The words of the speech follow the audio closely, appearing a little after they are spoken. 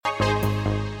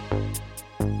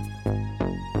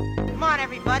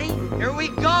everybody. Here we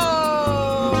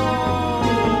go!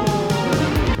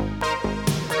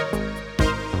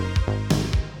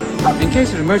 In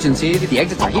case of emergency, the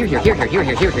exits are here,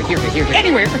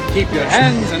 anywhere. Keep your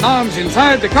hands and arms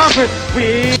inside the carpet.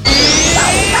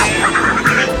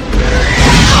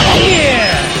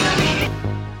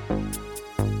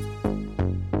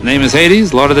 Name is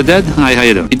Hades, Lord of the Dead. Hi, how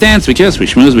you doing? We dance, we kiss, we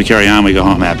schmooze, we carry on, we go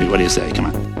home happy. What do you say? Come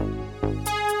on.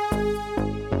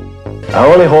 I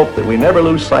only hope that we never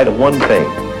lose sight of one thing,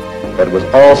 that it was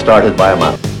all started by a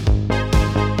mouse.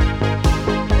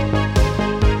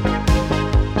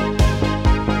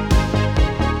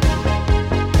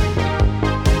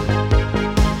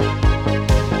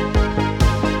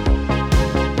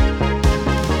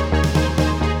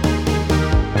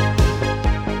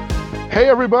 Hey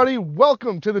everybody,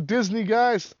 welcome to the Disney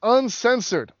Guys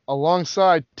Uncensored.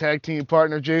 Alongside tag team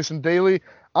partner Jason Daly,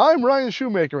 I'm Ryan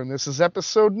Shoemaker, and this is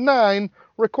episode 9,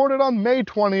 recorded on May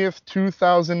 20th,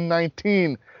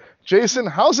 2019. Jason,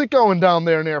 how's it going down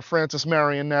there near Francis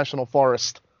Marion National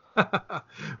Forest?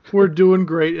 We're doing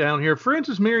great down here.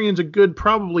 Francis Marion's a good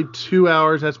probably 2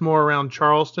 hours. That's more around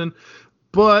Charleston.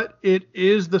 But it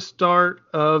is the start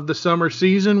of the summer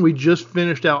season. We just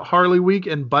finished out Harley Week,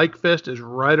 and Bike Fest is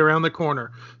right around the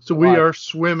corner. So we are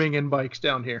swimming in bikes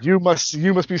down here. You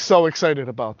must be so excited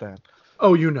about that.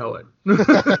 Oh, you know it.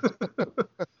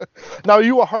 Now, are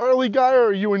you a Harley guy or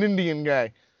are you an Indian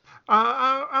guy?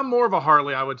 I'm more of a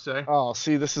Harley, I would say. Oh,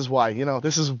 see, this is why.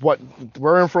 This is what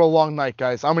we're in for a long night,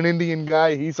 guys. I'm an Indian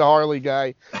guy. He's a Harley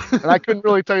guy. And I couldn't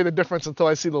really tell you the difference until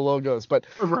I see the logos. But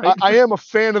right. I am a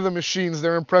fan of the machines.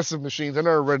 They're impressive machines. I've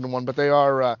never ridden one, but they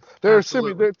are they're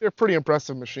pretty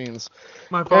impressive machines.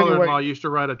 My father-in-law used to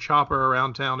ride a chopper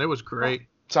around town. It was great.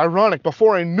 It's ironic.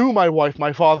 Before I knew my wife,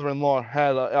 my father-in-law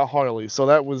had a Harley. So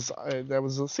that was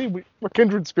we're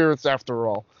kindred spirits after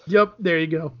all. Yep, there you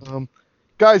go.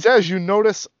 Guys, as you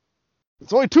notice,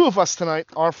 it's only two of us tonight.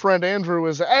 Our friend Andrew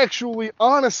is actually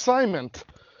on assignment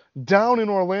down in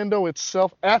Orlando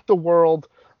itself at the World.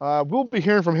 We'll be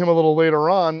hearing from him a little later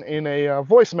on in a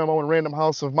voice memo in Random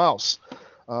House of Mouse.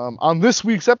 On this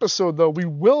week's episode, though, we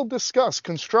will discuss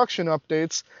construction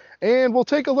updates, and we'll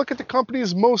take a look at the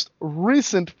company's most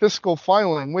recent fiscal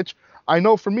filing, which I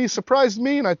know for me surprised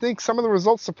me, and I think some of the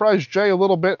results surprised Jay a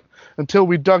little bit until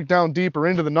we dug down deeper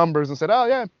into the numbers and said, oh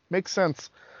yeah, makes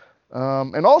sense.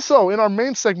 And also, in our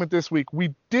main segment this week,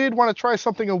 we did want to try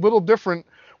something a little different,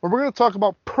 where we're going to talk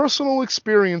about personal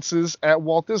experiences at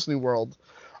Walt Disney World.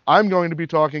 I'm going to be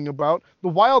talking about the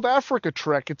Wild Africa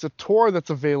Trek. It's a tour that's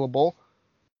available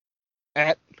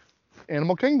at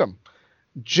Animal Kingdom.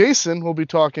 Jason will be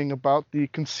talking about the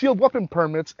concealed weapon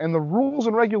permits and the rules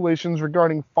and regulations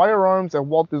regarding firearms at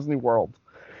Walt Disney World.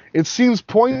 It seems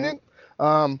poignant.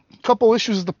 Couple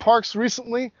issues at the parks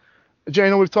recently. Jay, I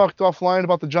know we've talked offline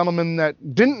about the gentleman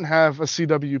that didn't have a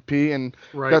CWP and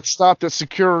got stopped at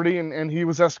security, and he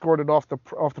was escorted off the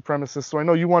premises. So I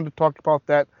know you wanted to talk about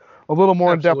that a little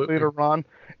more in depth later on.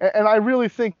 And I really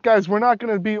think, guys, we're not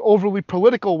going to be overly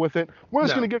political with it. We're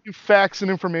just going to give you facts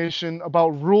and information about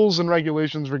rules and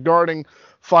regulations regarding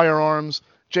firearms.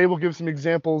 Jay will give some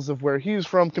examples of where he's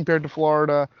from compared to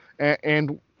Florida,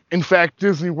 and in fact,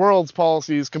 Disney World's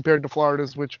policies compared to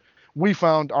Florida's, which we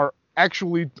found are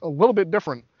actually a little bit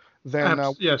different than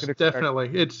yes,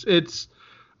 definitely. It's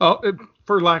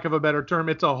for lack of a better term,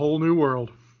 it's a whole new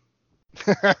world.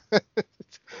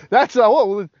 That's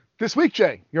this week,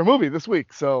 Jay, your movie this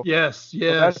week. So yes. Do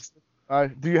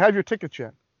you have your tickets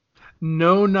yet?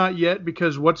 No, not yet,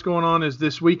 because what's going on is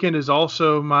this weekend is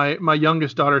also my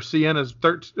youngest daughter Sienna's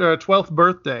 12th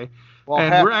birthday. Well,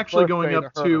 and we're actually going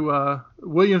up to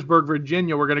Williamsburg,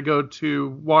 Virginia. We're going to go to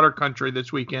Water Country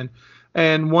this weekend.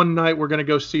 And one night we're going to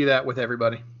go see that with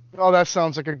everybody. Oh, that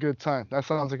sounds like a good time. That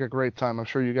sounds like a great time. I'm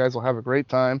sure you guys will have a great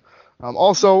time.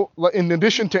 Also, in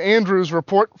addition to Andrew's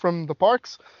report from the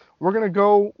parks, we're going to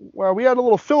go, we had a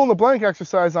little fill-in-the-blank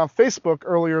exercise on Facebook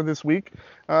earlier this week.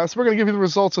 So we're going to give you the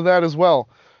results of that as well.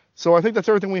 So I think that's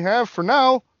everything we have. For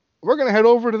now, we're going to head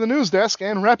over to the news desk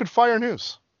and rapid-fire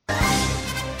news.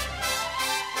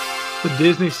 The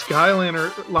Disney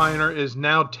Skyliner is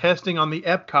now testing on the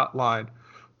Epcot line.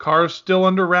 Cars still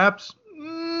under wraps?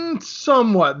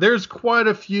 Somewhat. There's quite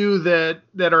a few that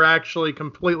are actually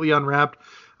completely unwrapped.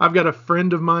 I've got a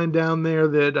friend of mine down there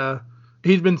that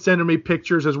he's been sending me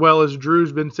pictures, as well as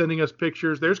Drew's been sending us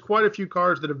pictures. There's quite a few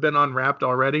cars that have been unwrapped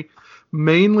already.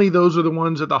 Mainly those are the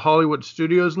ones at the Hollywood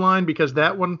Studios line, because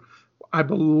that one, I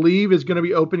believe, is going to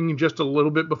be opening just a little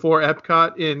bit before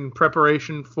Epcot in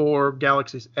preparation for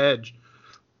Galaxy's Edge.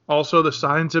 Also, the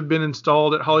signs have been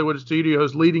installed at Hollywood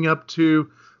Studios leading up to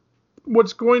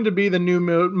what's going to be the new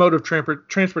mode of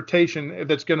transportation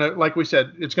that's going to, like we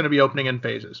said, it's going to be opening in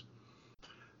phases.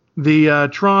 The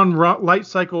Tron Light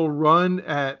Cycle run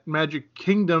at Magic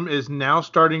Kingdom is now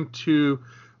starting to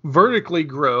vertically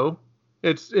grow.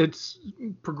 It's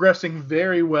progressing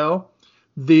very well.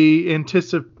 We're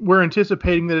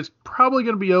anticipating that it's probably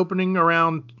going to be opening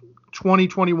around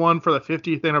 2021 for the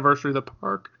 50th anniversary of the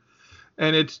park,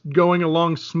 and it's going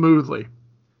along smoothly.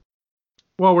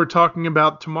 While we're talking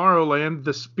about Tomorrowland,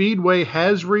 the Speedway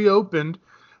has reopened.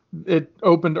 It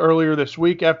opened earlier this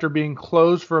week after being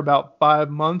closed for about 5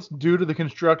 months due to the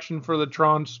construction for the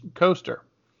Tron coaster.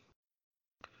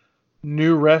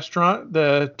 New restaurant,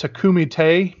 the Takumi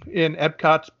Tei in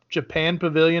Epcot's Japan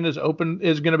Pavilion is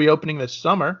going to be opening this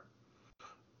summer.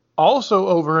 Also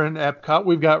over in Epcot,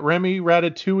 we've got Remy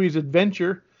Ratatouille's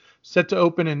Adventure set to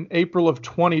open in April of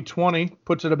 2020.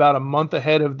 Puts it about a month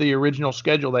ahead of the original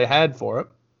schedule they had for it.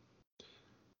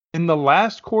 In the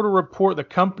last quarter report, the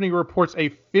company reports a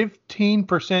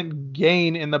 15%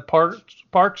 gain in the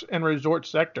parks and resort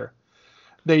sector.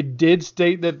 They did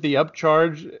state that the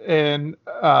upcharge and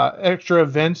extra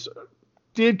events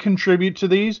did contribute to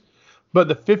these, but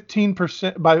the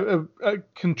 15%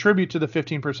 contribute to the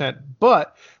 15%.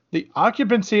 But the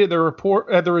occupancy at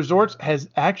the resorts has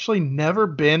actually never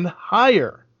been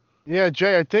higher. Yeah,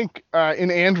 Jay, I think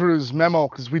in Andrew's memo,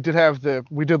 because we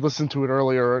did listen to it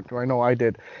earlier, or I know I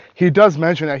did, he does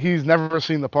mention that he's never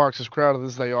seen the parks as crowded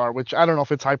as they are, which I don't know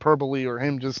if it's hyperbole or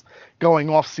him just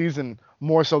going off season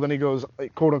more so than he goes,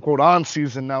 quote unquote, on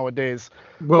season nowadays.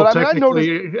 Well, but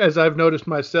technically, as I've noticed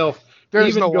myself,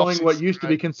 even no going what used to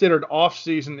be considered off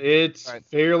season, it's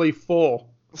fairly full.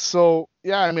 So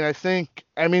yeah, I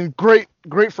mean,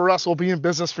 great for us. We'll be in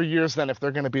business for years then if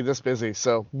they're going to be this busy.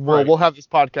 So we'll have this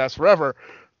podcast forever.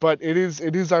 But it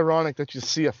is ironic that you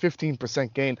see a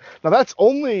 15% gain. Now that's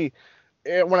only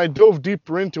when I dove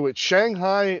deeper into it.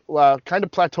 Shanghai kind of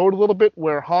plateaued a little bit,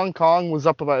 where Hong Kong was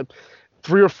up about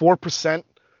 3 or 4%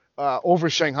 over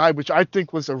Shanghai, which I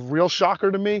think was a real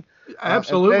shocker to me.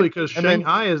 Absolutely, because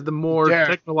Shanghai is the more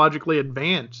technologically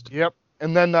advanced. Yep.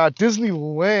 And then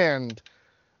Disneyland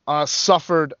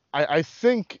suffered. I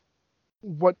think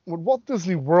what Walt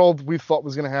Disney World we thought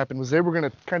was going to happen was they were going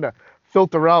to kind of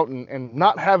filter out and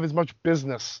not have as much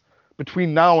business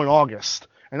between now and August.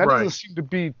 And that doesn't seem to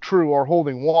be true or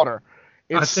holding water.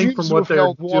 It seems from what to have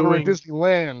held water in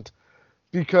Disneyland,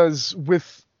 because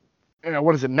with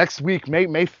what is it, next week, May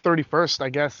 31st, I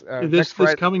guess. This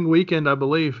coming weekend, I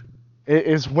believe,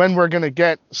 is when we're going to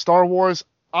get Star Wars.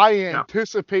 I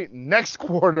anticipate next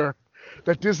quarter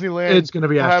that Disneyland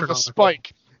will have a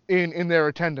spike in their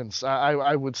attendance.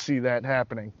 I would see that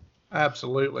happening.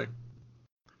 Absolutely.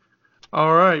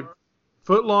 All right.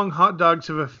 Footlong hot dogs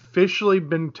have officially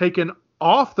been taken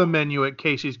off the menu at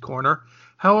Casey's Corner.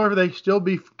 However, they still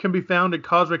can be found at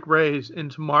Cosmic Rays in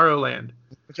Tomorrowland.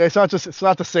 Okay, it's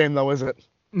not the same though, is it?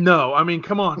 No, I mean,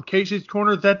 come on, Casey's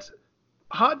Corner. That's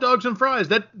hot dogs and fries.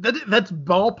 That's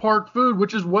ballpark food,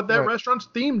 which is what that restaurant's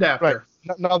themed after. Right.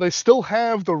 Now they still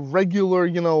have the regular,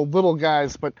 little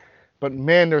guys, but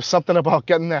man, there's something about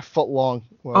getting that foot long.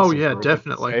 Well,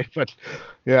 definitely. But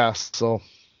yeah, so.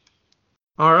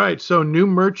 All right, so new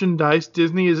merchandise.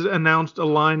 Disney has announced a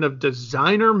line of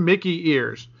designer Mickey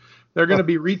ears. They're going to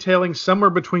be retailing somewhere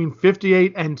between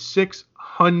 $58 and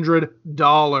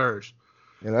 $600.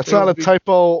 Yeah, that's not a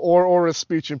typo or a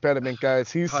speech impediment,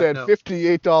 guys. He said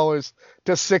 $58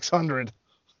 to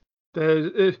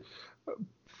 $600.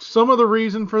 Some of the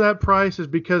reason for that price is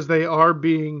because they are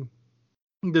being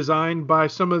designed by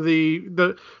some of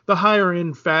the higher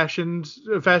end fashion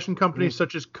companies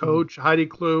such as Coach, Heidi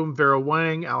Klum, Vera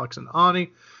Wang, Alex and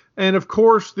Ani, and of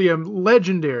course the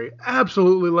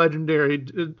absolutely legendary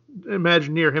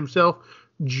Imagineer himself,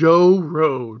 Joe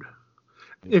Rohde.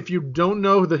 If you don't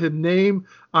know the name,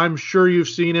 I'm sure you've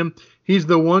seen him. He's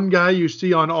the one guy you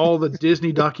see on all the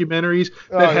Disney documentaries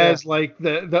that has like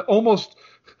the almost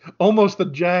the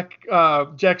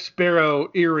Jack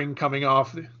Sparrow earring coming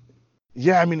off.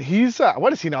 Yeah, I mean, he's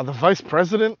what is he now? The vice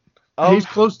president? He's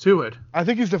close to it. I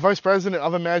think he's the vice president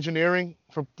of Imagineering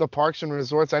for the parks and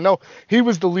resorts. I know he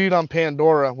was the lead on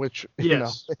Pandora, which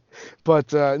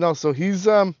but no, so he's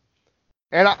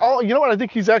and you know what? I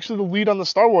think he's actually the lead on the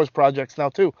Star Wars projects now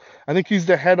too. I think he's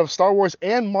the head of Star Wars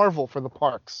and Marvel for the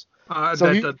parks. That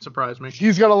doesn't surprise me.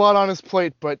 He's got a lot on his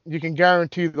plate, but you can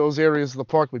guarantee those areas of the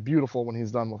park will be beautiful when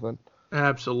he's done with it.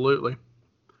 Absolutely.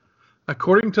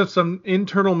 According to some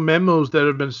internal memos that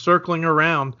have been circling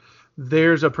around,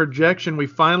 there's a projection we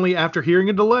finally, after hearing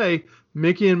a delay,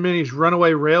 Mickey and Minnie's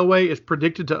Runaway Railway is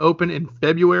predicted to open in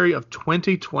February of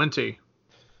 2020.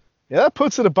 Yeah, that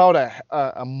puts it about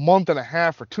a month and a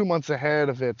half or 2 months ahead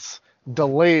of its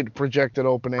delayed projected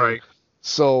opening. Right.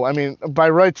 So, I mean, by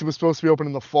rights, it was supposed to be open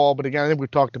in the fall, but again, I think we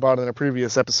talked about it in a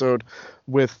previous episode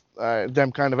with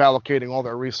them kind of allocating all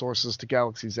their resources to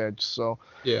Galaxy's Edge. So,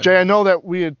 Yeah. Jay, I know that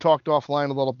we had talked offline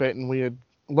a little bit, and we had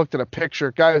looked at a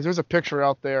picture. Guys, there's a picture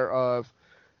out there of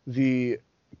the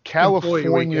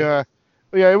California.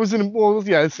 Yeah, it's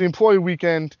the employee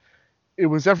weekend. It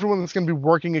was everyone that's going to be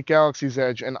working at Galaxy's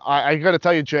Edge, and I got to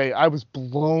tell you, Jay, I was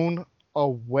blown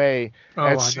away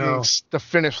at seeing the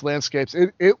finished landscapes.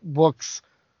 It looks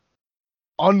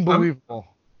unbelievable.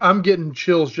 I'm getting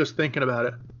chills just thinking about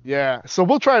it. Yeah, so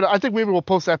we'll try to. I think maybe we'll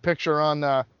post that picture on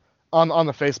the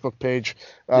Facebook page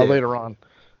later on.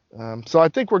 So I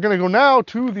think we're going to go now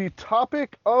to the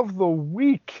topic of the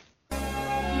week.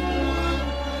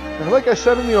 And like I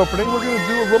said in the opening, we're going to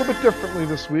do a little bit differently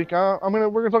this week. We're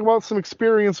going to talk about some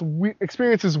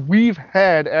experiences we've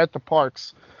had at the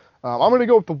parks. I'm going to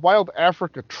go with the Wild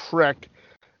Africa Trek.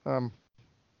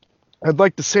 I'd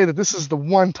like to say that this is the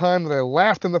one time that I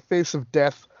laughed in the face of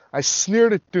death, I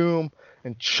sneered at doom,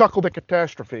 and chuckled at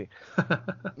catastrophe.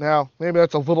 Now, maybe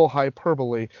that's a little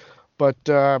hyperbole, but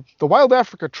the Wild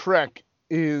Africa Trek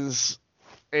is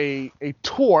a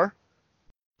tour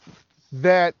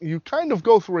that you kind of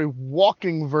go through a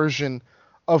walking version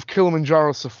of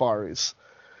Kilimanjaro safaris.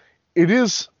 It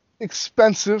is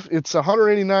expensive. It's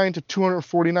 $189 to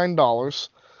 $249.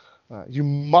 You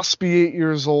must be 8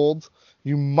 years old.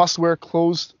 You must wear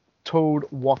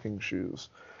closed-toed walking shoes.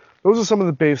 Those are some of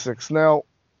the basics. Now,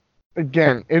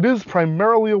 again, it is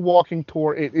primarily a walking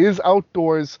tour. It is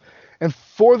outdoors, and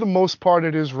for the most part,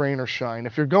 it is rain or shine.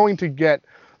 If you're going to get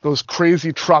those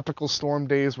crazy tropical storm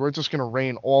days where it's just going to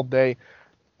rain all day,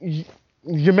 you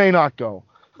may not go.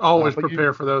 Always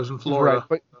prepare for those in Florida.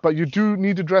 Right, but you do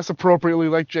need to dress appropriately,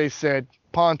 like Jay said,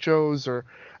 ponchos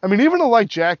even a light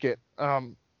jacket.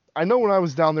 I know when I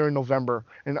was down there in November,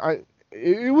 and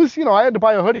it was, I had to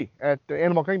buy a hoodie at the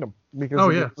Animal Kingdom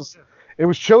because it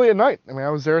was chilly at night. I mean, I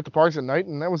was there at the parks at night,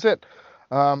 and that was it.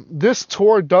 This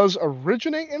tour does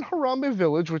originate in Harambe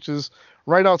Village, which is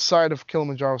right outside of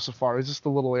Kilimanjaro Safari. It's just a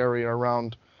little area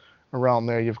around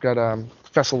there. You've got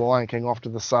Festival of the Lion King off to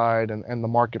the side and the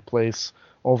marketplace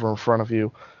over in front of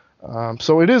you.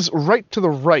 So it is right to the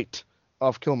right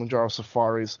of Kilimanjaro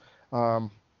Safaris.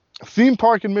 Theme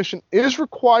park admission is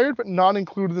required, but not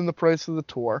included in the price of the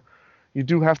tour. You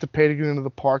do have to pay to get into the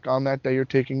park on that day you're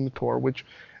taking the tour, which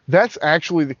that's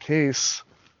actually the case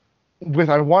with,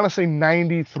 I want to say,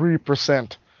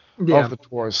 93% of the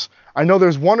tours. I know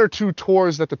there's one or two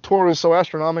tours that the tour is so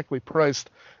astronomically priced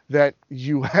that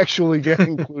you actually get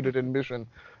included in admission.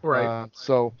 Right.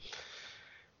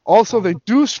 Also, they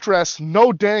do stress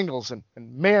no dangles, and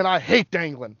man, I hate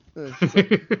dangling. It's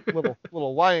a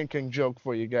little Lion King joke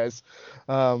for you guys.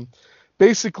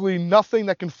 Basically, nothing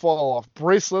that can fall off.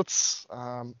 Bracelets,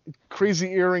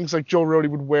 crazy earrings like Joe Rohde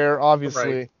would wear,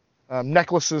 obviously,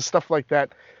 necklaces, stuff like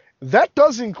that. That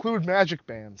does include magic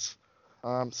bands.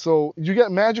 So you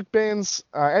get magic bands.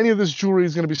 Any of this jewelry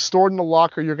is going to be stored in a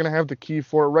locker. You're going to have the key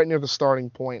for it right near the starting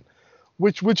point,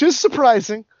 which is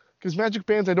surprising. Because magic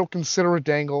bands I don't consider a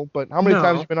dangle, but how many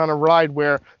times have you been on a ride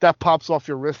where that pops off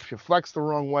your wrist if you flex the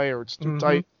wrong way or it's too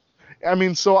tight? I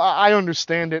mean, so I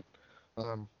understand it.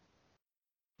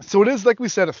 So it is, like we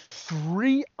said, a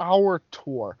 3-hour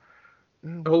tour.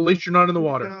 Well, at least you're not in the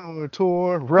water. 3-hour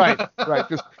tour, right?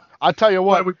 Because I'll tell you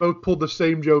what. We both pulled the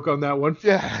same joke on that one.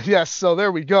 Yes. So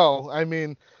there we go. I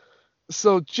mean.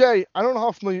 So, Jay, I don't know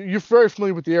how familiar, you're very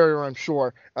familiar with the area, I'm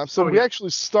sure. We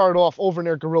actually start off over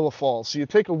near Gorilla Falls. So you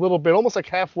take a little bit, almost like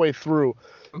halfway through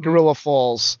Gorilla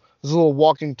Falls. There's a little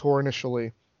walking tour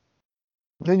initially.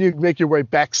 Then you make your way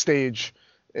backstage,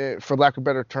 for lack of a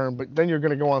better term, but then you're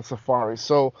going to go on safari.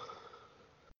 So,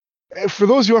 for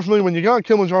those who aren't familiar, when you go on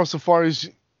Kilimanjaro Safaris,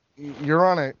 you're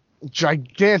on a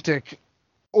gigantic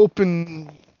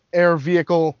open-air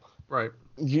vehicle. Right.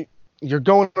 You're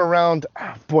going around,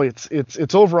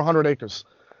 it's over 100 acres.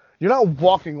 You're not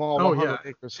walking all 100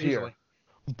 acres here. Easily.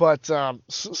 But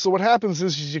so what happens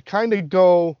is you kind of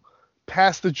go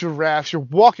past the giraffes. You're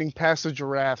walking past the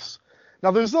giraffes. Now,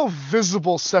 there's no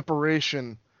visible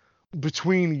separation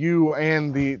between you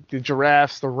and the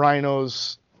giraffes, the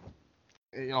rhinos,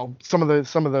 some of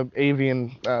the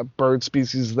avian bird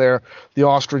species there, the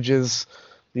ostriches,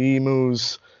 the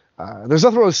emus. There's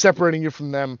nothing really separating you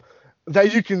from them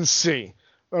that you can see.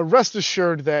 Rest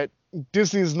assured that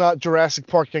Disney is not Jurassic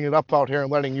Parking it up out here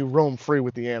and letting you roam free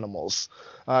with the animals.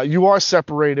 You are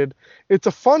separated. It's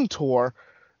a fun tour.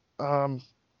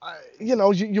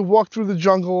 You walk through the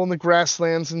jungle and the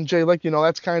grasslands, and Jay,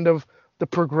 that's kind of the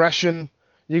progression.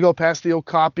 You go past the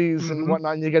okapis and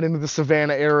whatnot, and you get into the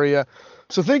savannah area.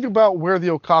 So think about where the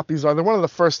okapis are. They're one of the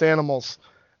first animals.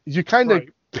 You kind of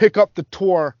pick up the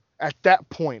tour at that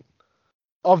point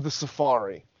of the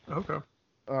safari. Okay.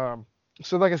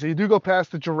 So like I said, you do go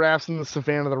past the giraffes in the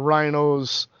savannah, the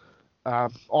rhinos,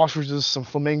 ostriches, some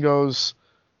flamingos,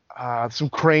 some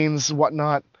cranes,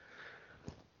 whatnot.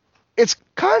 It's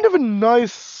kind of a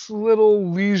nice little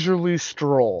leisurely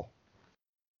stroll.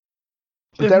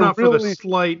 If not for the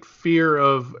slight fear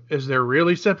of, is there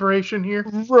really separation here?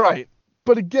 Right.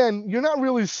 But again, you're not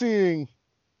really seeing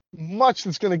much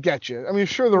that's going to get you. I mean,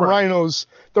 sure, the rhinos,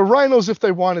 if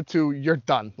they wanted to, you're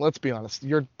done. Let's be honest.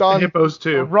 You're done. The hippos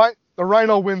too. The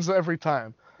rhino wins every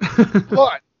time.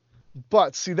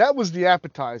 But see, that was the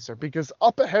appetizer, because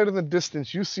up ahead in the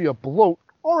distance, you see a bloat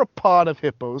or a pod of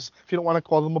hippos, if you don't want to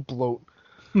call them a bloat.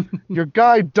 Your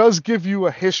guide does give you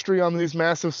a history on these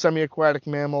massive semi-aquatic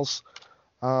mammals.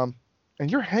 And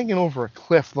you're hanging over a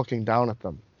cliff looking down at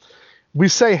them. We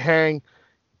say hang,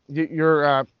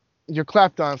 you're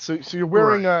clapped on, so you're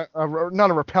wearing not a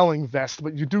rappelling vest,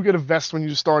 but you do get a vest when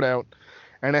you start out,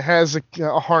 and it has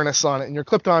a harness on it, and you're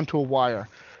clipped onto a wire.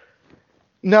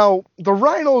 Now, the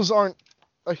rhinos aren't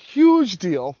a huge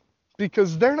deal,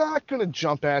 because they're not going to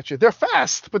jump at you. They're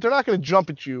fast, but they're not going to jump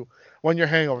at you when you're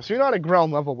hangover, so you're not at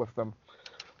ground level with them.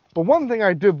 But one thing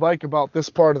I did like about this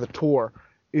part of the tour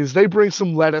is they bring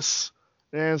some lettuce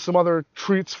and some other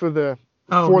treats for the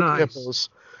hippos,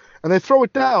 and they throw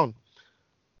it down.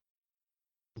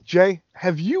 Jay,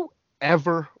 have you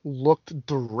ever looked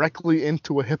directly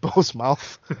into a hippo's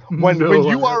mouth when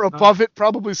you are above it,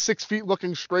 probably 6 feet,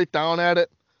 looking straight down at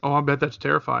it? Oh, I bet that's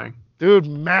terrifying. Dude,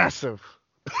 massive.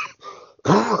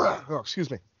 Oh, excuse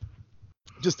me.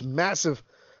 Just massive,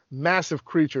 massive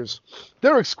creatures.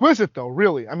 They're exquisite, though,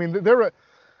 really. I mean, they're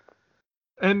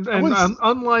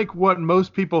unlike what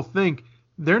most people think,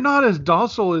 they're not as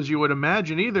docile as you would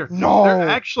imagine either. No. They're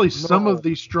actually some of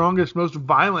the strongest, most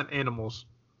violent animals.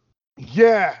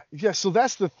 Yeah, so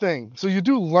that's the thing. So you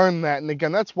do learn that, and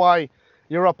again, that's why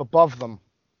you're up above them.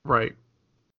 Right.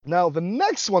 Now, the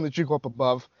next one that you go up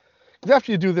above, because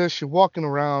after you do this, you're walking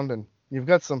around, and you've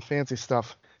got some fancy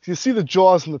stuff. So you see the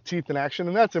jaws and the teeth in action,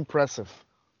 and that's impressive.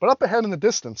 But up ahead in the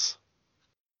distance,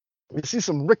 you see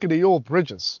some rickety old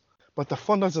bridges. But the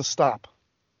fun doesn't stop,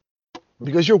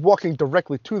 because you're walking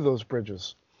directly to those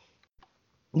bridges.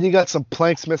 You got some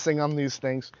planks missing on these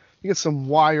things. You get some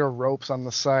wire ropes on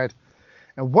the side.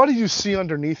 And what do you see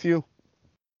underneath you?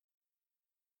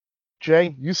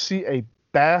 Jay, you see a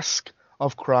basque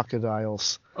of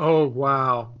crocodiles. Oh,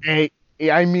 wow. I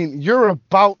mean, you're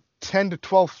about 10 to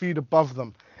 12 feet above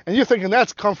them. And you're thinking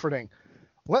that's comforting.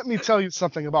 Let me tell you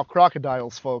something about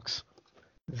crocodiles, folks.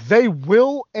 They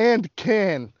will and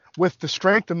can, with the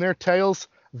strength in their tails,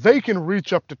 they can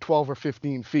reach up to 12 or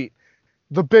 15 feet.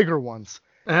 The bigger ones.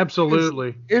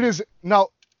 Absolutely. It is. Now,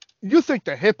 you think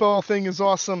the hippo thing is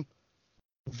awesome.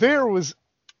 There was,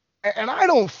 and I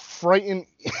don't frighten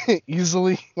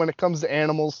easily when it comes to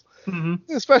animals,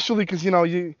 especially because,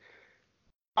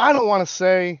 I don't want to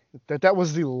say that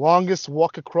was the longest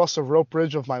walk across a rope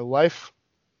bridge of my life,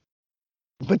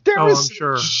 but there is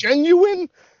genuine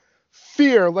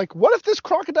fear. Like, what if this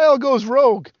crocodile goes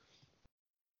rogue?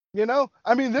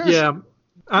 I mean,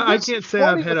 I can't say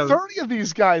I've had 30 of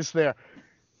these guys there.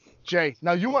 Jay,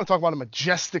 now you want to talk about a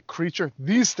majestic creature?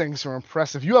 These things are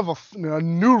impressive. You have a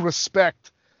new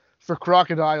respect for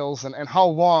crocodiles and how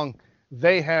long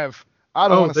they have, I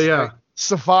don't want to say,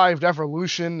 survived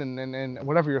evolution and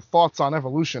whatever your thoughts on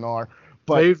evolution are.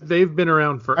 But they've been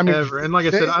around forever. And like I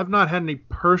said, I've not had any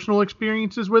personal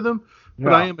experiences with them,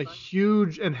 but I am a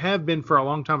huge, and have been for a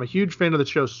long time, a huge fan of the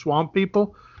show Swamp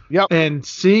People. Yep. And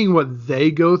seeing what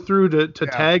they go through to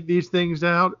tag these things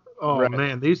out. Oh,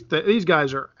 man, these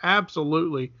guys are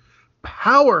absolutely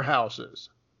powerhouses.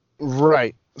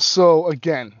 Right. So,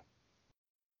 again,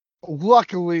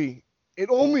 luckily, it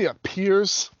only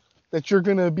appears that you're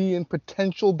going to be in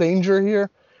potential danger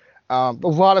here. A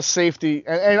lot of safety.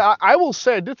 And I will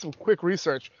say, I did some quick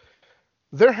research.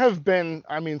 There have been,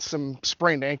 some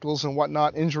sprained ankles and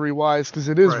whatnot, injury-wise, because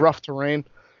it is rough terrain.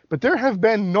 But there have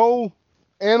been no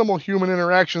animal-human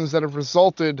interactions that have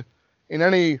resulted in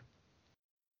any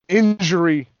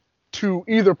injury to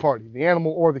either party, the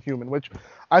animal or the human, which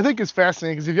I think is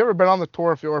fascinating, because if you've ever been on the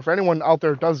tour, or if anyone out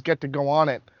there does get to go on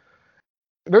it,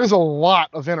 there's a lot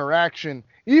of interaction.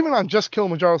 Even on just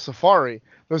Kilimanjaro Safari,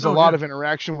 there's a lot of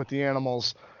interaction with the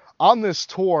animals on this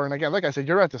tour. And again, like I said,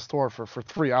 you're at this tour for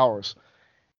 3 hours.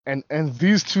 And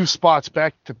these two spots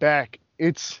back to back,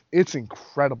 it's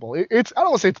incredible. It's I don't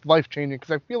want to say it's life changing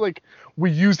because I feel like we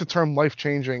use the term life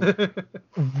changing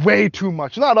way too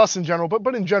much. Not us in general,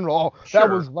 but in general. Oh, that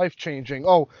Sure. was life changing.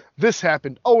 Oh, this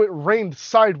happened. Oh, it rained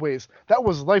sideways. That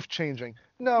was life changing.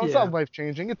 No, it's Yeah. not life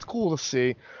changing. It's cool to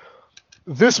see.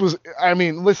 This was, I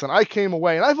mean, listen, I came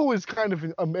away, and I've always kind of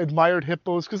admired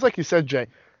hippos, because like you said, Jay,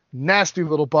 nasty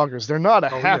little buggers. They're not a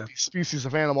happy species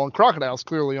of animal, and crocodiles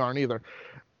clearly aren't either.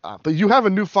 But you have a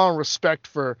newfound respect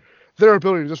for their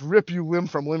ability to just rip you limb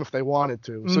from limb if they wanted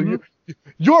to. So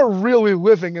you're really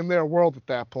living in their world at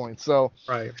that point. So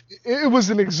Right. it was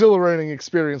an exhilarating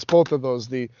experience, both of those.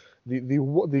 The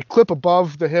clip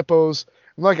above the hippos,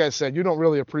 and like I said, you don't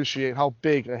really appreciate how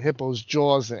big a hippo's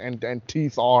jaws and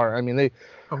teeth are. I mean, they,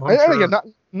 Oh, and sure.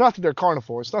 again, not that they're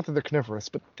carnivores, not that they're carnivorous,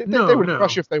 but they would No.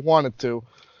 crush you if they wanted to.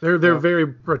 They're very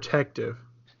protective.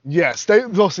 Yes,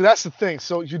 so that's the thing.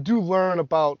 So you do learn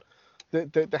about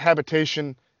the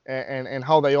habitation and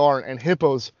how they are, and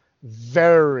hippos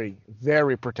very,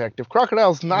 very protective.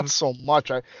 Crocodiles not so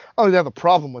much. I don't think they have a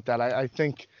problem with that. I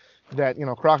think that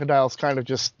crocodiles kind of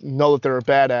just know that they're a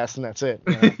badass and that's it.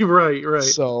 Right.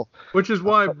 So Which is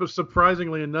why,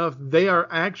 surprisingly enough, they are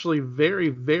actually very,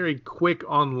 very quick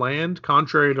on land,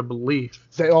 contrary to belief.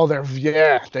 they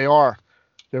are.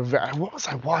 What was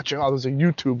I watching? Oh, there was a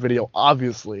YouTube video,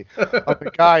 obviously, of a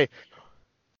guy.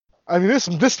 I mean, this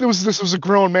was a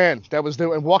grown man that was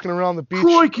there and walking around the beach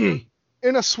Crikey!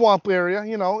 in a swamp area,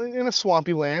 in a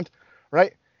swampy land,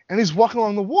 right? And he's walking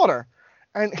along the water,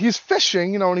 and he's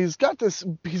fishing, and he's got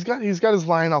his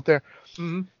line out there,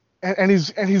 Mhm. and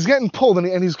he's getting pulled,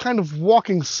 and he's kind of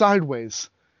walking sideways,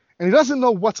 and he doesn't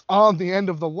know what's on the end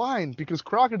of the line because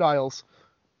crocodiles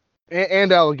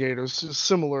and alligators,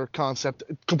 similar concept,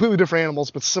 completely different animals,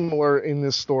 but similar in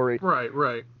this story.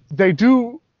 Right. They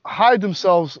do hide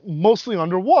themselves mostly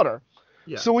underwater.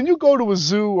 Yeah. So when you go to a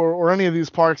zoo or any of these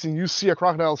parks and you see a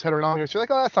crocodile's head or an alligator, you're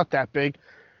like, oh, that's not that big.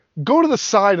 Go to the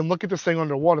side and look at this thing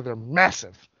underwater. They're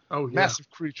massive. Oh, yeah. Massive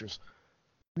creatures.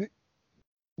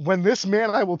 When this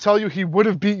man, I will tell you, he would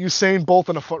have beat Usain Bolt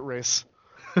in a foot race.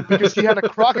 Because he had a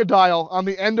crocodile on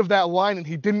the end of that line and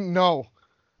he didn't know.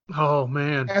 Oh,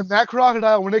 man. And that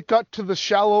crocodile, when it got to the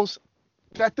shallows,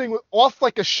 that thing was off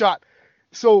like a shot.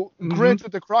 So,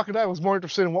 granted, the crocodile was more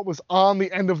interested in what was on the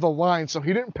end of the line, so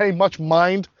he didn't pay much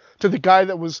mind to the guy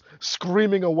that was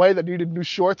screaming away that needed new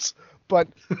shorts. But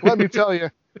let me tell you,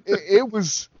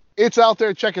 it's out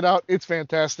there. Check it out. It's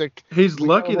fantastic. He's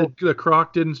lucky that the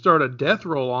croc didn't start a death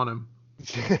roll on him.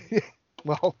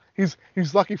 Well, he's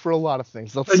lucky for a lot of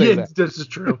things. Let's say that. This is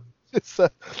true.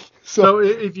 So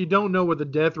if you don't know what the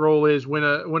death roll is, when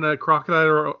a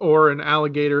crocodile or an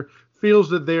alligator feels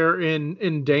that they're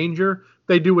in danger,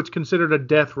 they do what's considered a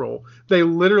death roll. They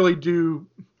literally do,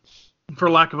 for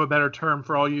lack of a better term,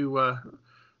 for all you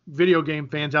video game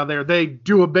fans out there, they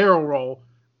do a barrel roll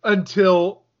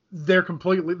until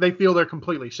they feel they're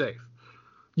completely safe.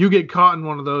 You get caught in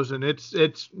one of those, and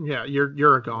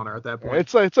you're a goner at that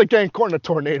point. it's like getting caught in a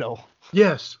tornado.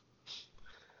 Yes.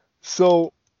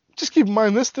 So just keep in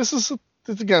mind this is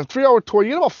again a 3-hour tour. You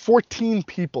get about 14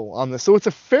 people on this, so it's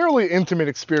a fairly intimate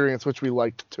experience, which we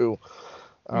liked too.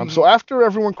 So after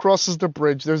everyone crosses the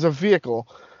bridge, there's a vehicle.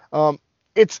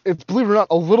 It's believe it or not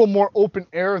a little more open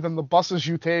air than the buses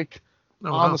you take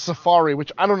on the safari,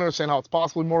 which I don't understand how it's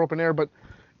possibly more open air, but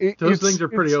those things are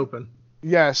pretty open.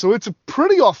 Yeah, so it's a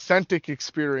pretty authentic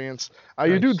experience.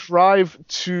 Nice. You do drive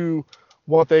to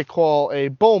what they call a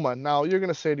boma. Now, you're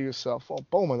going to say to yourself, well,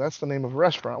 boma, that's the name of a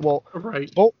restaurant. Well,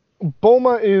 Right.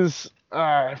 Boma is,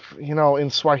 in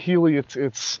Swahili,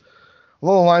 it's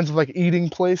along the lines of like eating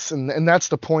place, and that's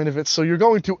the point of it. So you're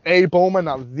going to a boma,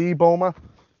 not the boma.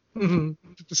 The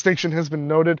distinction has been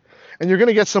noted, and you're going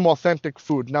to get some authentic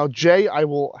food. Now, Jay, I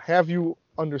will have you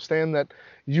understand that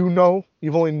you've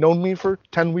only known me for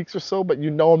 10 weeks or so, but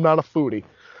I'm not a foodie.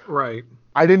 Right.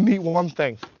 I didn't eat one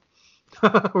thing.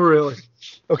 Really?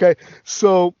 Okay,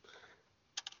 so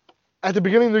at the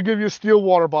beginning they give you a steel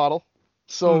water bottle,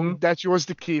 so that's yours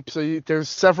to keep. So there's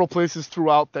several places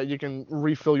throughout that you can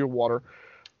refill your water.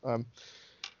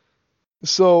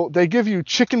 So they give you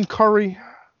chicken curry,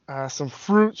 some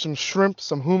fruit, some shrimp,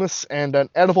 some hummus, and an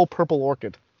edible purple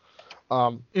orchid.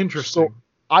 Interesting. So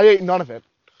I ate none of it.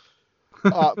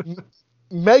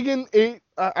 Megan ate,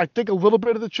 I think, a little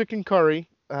bit of the chicken curry,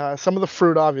 some of the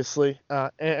fruit, obviously,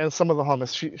 and some of the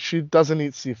hummus. She doesn't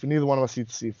eat seafood. Neither one of us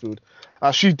eats seafood.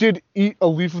 She did eat a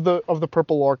leaf of the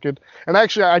purple orchid, and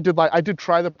actually, I did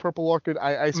try the purple orchid.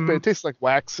 It tastes like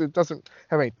wax. It doesn't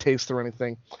have any taste or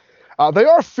anything. They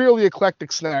are fairly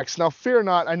eclectic snacks. Now, fear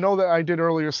not, I know that I did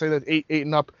earlier say that 8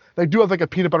 and up. They do have like a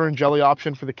peanut butter and jelly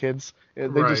option for the kids. They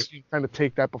Right. just kind of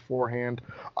take that beforehand.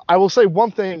 I will say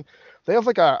one thing. They have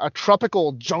like a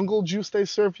tropical jungle juice they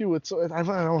serve you. I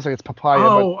don't say it's papaya,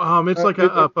 but It's like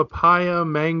a papaya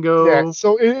mango. yeah.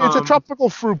 So it's a um, tropical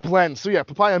fruit blend. So yeah,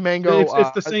 papaya, mango.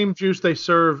 It's the same juice they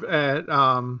serve at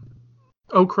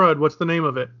oh crud, what's the name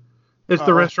of it? It's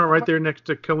the restaurant right there next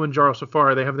to Kilimanjaro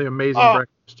Safari. They have the amazing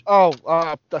breakfast.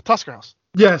 The Tusker House.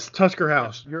 Yes, Tusker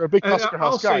House. You're a big And Tusker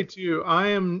I'll House guy. say too,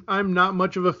 I'm not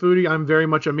much of a foodie. I'm very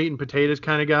much a meat and potatoes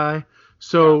kind of guy.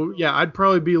 So yeah, I'd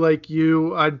probably be like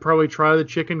you. I'd probably try the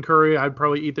chicken curry. I'd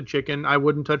probably eat the chicken. I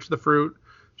wouldn't touch the fruit.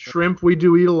 Shrimp, we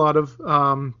do eat a lot of.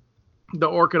 The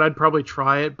orchid, I'd probably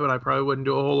try it, but I probably wouldn't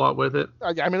do a whole lot with it.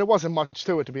 I mean, it wasn't much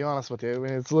to it, to be honest with you. I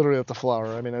mean, it's literally the flour.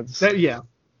 I mean, it's Yeah.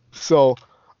 so.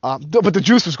 But the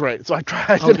juice was great, so I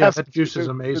tried. That juice is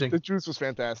amazing. The juice was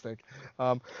fantastic.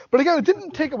 But again, it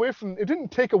didn't take away from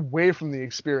the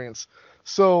experience.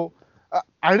 So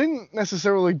I didn't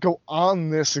necessarily go on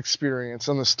this experience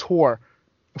on this tour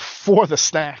for the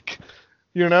snack,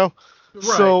 you know. Right,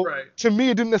 So right. to me,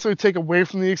 it didn't necessarily take away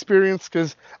from the experience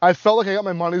because I felt like I got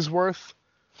my money's worth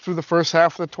through the first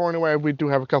half of the tour. Anyway, we do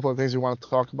have a couple of things we want to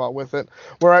talk about with it,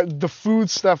 where the food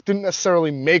stuff didn't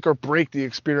necessarily make or break the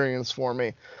experience for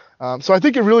me. So I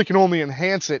think it really can only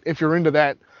enhance it if you're into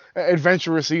that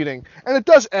adventurous eating. And it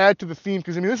does add to the theme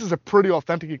because, I mean, this is a pretty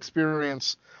authentic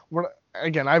experience.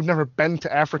 Again, I've never been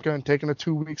to Africa and taken a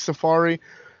 2-week safari,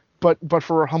 but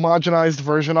for a homogenized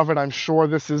version of it, I'm sure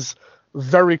this is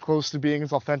very close to being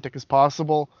as authentic as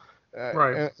possible.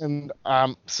 Right. And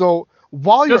so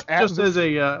while you're Just as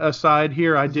a aside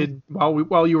here, I did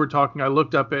while you were talking, I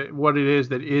looked up at what it is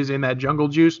that is in that jungle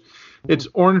juice. It's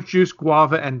orange juice,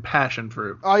 guava, and passion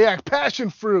fruit. Oh yeah, passion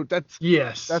fruit.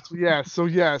 Yes.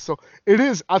 So it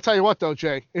is. I'll tell you what though,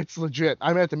 Jay, it's legit.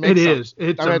 I'm gonna have to make It some. is.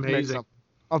 It's I'm gonna have to make amazing. some.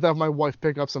 I'll have to have my wife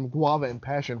pick up some guava and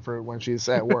passion fruit when she's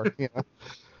at work. You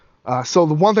know. So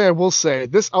the one thing I will say,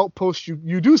 this outpost,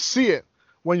 you do see it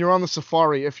when you're on the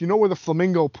safari. If you know where the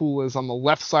flamingo pool is on the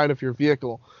left side of your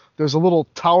vehicle, there's a little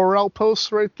tower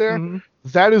outpost right there. Mm-hmm.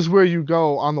 That is where you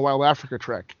go on the Wild Africa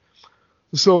trek.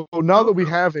 So now that we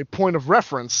have a point of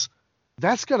reference,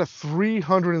 that's got a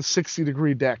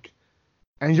 360-degree deck,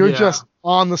 and you're just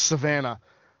on the savannah.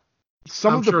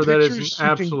 I'm sure that is an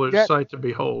absolute sight to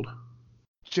behold.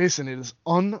 Jason, it is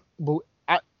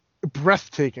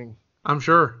breathtaking. I'm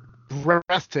sure.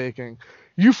 Breathtaking.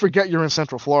 You forget you're in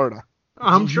Central Florida.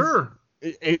 I'm sure.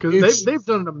 Because they've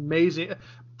done an amazing.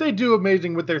 They do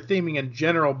amazing with their theming in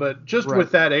general, but just Right.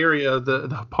 with that area,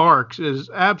 the parks is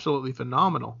absolutely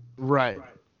phenomenal. Right.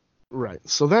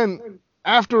 So then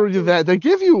after that, they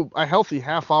give you a healthy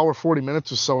half hour, 40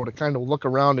 minutes or so to kind of look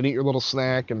around and eat your little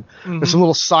snack, and there's some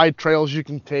little side trails you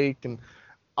can take, and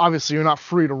obviously you're not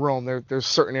free to roam. There's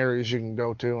certain areas you can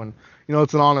go to, and you know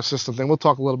it's an honor system thing. We'll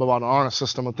talk a little bit about an honor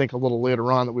system, I think, a little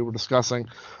later on that we were discussing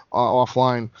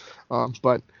offline.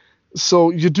 But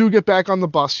so you do get back on the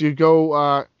bus. You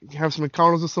go have some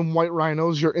encounters with some white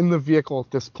rhinos. You're in the vehicle at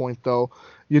this point, though.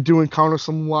 You do encounter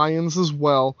some lions as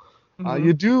well.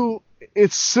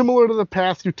 It's similar to the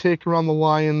path you take around the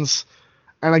lions.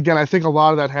 And again, I think a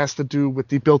lot of that has to do with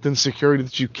the built-in security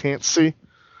that you can't see.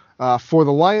 For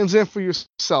the lions and for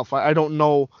yourself, I don't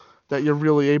know that you're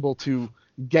really able to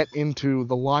get into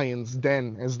the lion's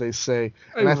den, as they say.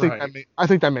 And I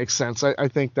think that makes sense. I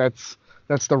think that's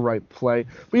the right play.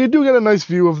 But you do get a nice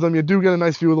view of them. You do get a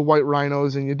nice view of the white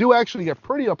rhinos, and you do actually get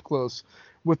pretty up close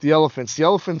with the elephants. The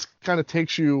elephants kind of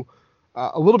takes you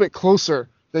a little bit closer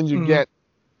than you get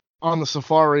on the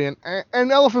safari. And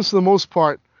elephants, for the most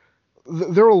part,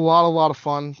 they're a lot of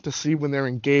fun to see when they're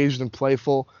engaged and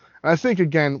playful. And I think,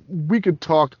 again, we could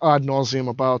talk ad nauseum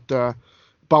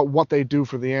about what they do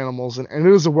for the animals. And it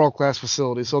is a world-class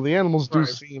facility. So the animals do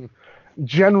seem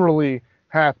generally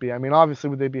happy. I mean, obviously,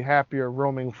 would they be happier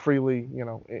roaming freely,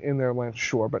 in their land?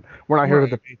 Sure. But we're not here to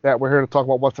debate that. We're here to talk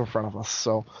about what's in front of us.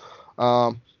 So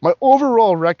my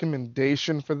overall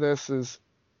recommendation for this is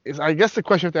I guess the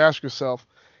question you have to ask yourself,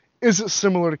 is it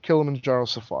similar to Kilimanjaro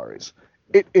safaris?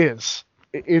 It is.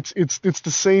 It's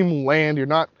the same land. You're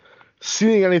not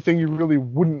seeing anything you really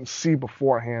wouldn't see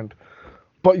beforehand,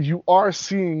 but you are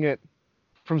seeing it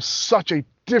from such a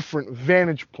different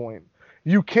vantage point.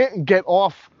 You can't get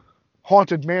off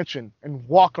Haunted Mansion and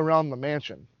walk around the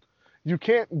mansion. You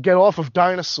can't get off of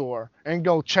Dinosaur and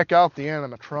go check out the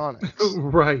animatronics.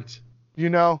 Right.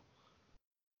 You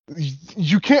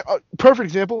can't, perfect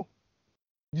example,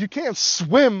 you can't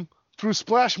swim through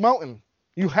Splash Mountain.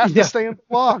 You have to stay in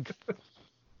the log.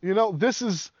 This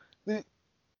is,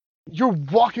 you're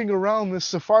walking around this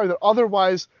safari that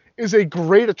otherwise is a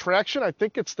great attraction. I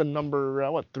think it's the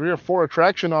number 3 or 4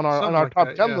 attraction on Something our like top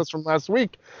that, 10 yeah. list from last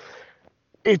week.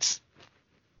 It's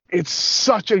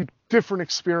such a different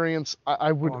experience.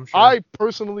 I would, I'm sure. I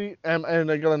personally am, and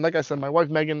again, like I said, my wife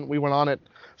Megan, we went on it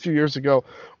a few years ago.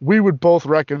 We would both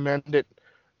recommend it.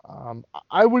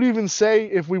 I would even say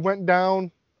if we went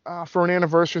down for an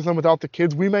anniversary then without the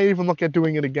kids, we may even look at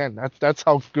doing it again. That's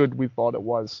how good we thought it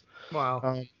was.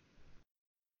 Wow.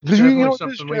 Because Definitely you know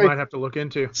something what it we is, might have to look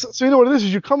into. so you know what it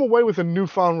is you come away with a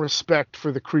newfound respect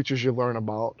for the creatures you learn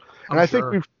about, and I'm I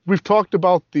sure. think we've talked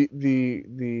about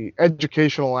the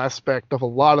educational aspect of a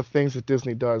lot of things that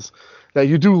Disney does that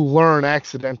you do learn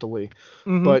accidentally,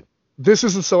 Mhm. but this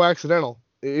isn't so accidental.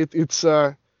 It's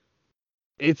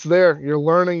there. You're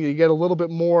learning. You get a little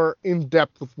bit more in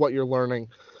depth with what you're learning.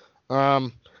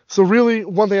 So really,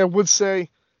 one thing I would say,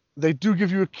 they do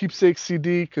give you a keepsake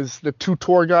CD because the 2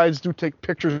 tour guides do take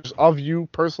pictures of you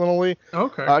personally.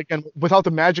 Okay. Again, without the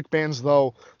magic bands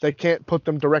though, they can't put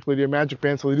them directly to your magic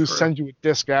band, so they do True. send you a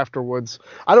disc afterwards.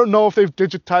 I don't know if they've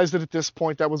digitized it at this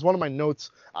point. That was one of my notes.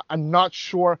 I'm not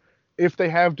sure if they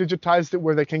have digitized it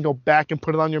where they can go back and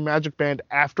put it on your magic band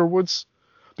afterwards.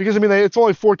 Because I mean, it's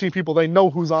only 14 people. They know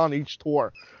who's on each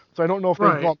tour, so I don't know if they've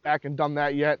Right. gone back and done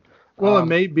that yet. Well, it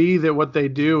may be that what they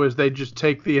do is they just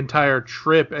take the entire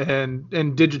trip and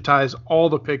digitize all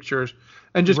the pictures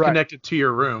and just Right. connect it to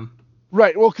your room.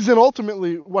 Right. Well, because then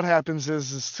ultimately what happens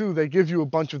is too, they give you a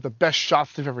bunch of the best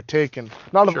shots they've ever taken.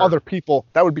 Not of Sure. other people.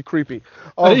 That would be creepy.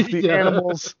 Of the Yeah.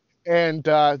 animals and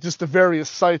just the various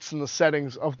sites and the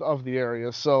settings of the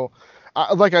area. So,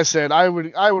 like I said, I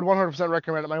would 100%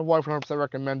 recommend it. My wife would 100%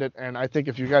 recommend it. And I think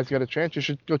if you guys get a chance, you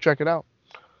should go check it out.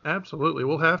 Absolutely.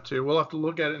 We'll have to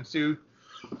look at it and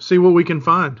see what we can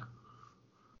find.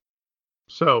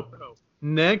 So,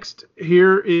 next,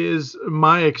 here is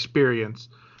my experience.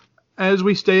 As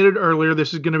we stated earlier,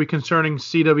 this is going to be concerning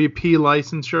CWP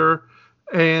licensure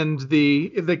and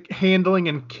the handling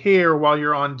and care while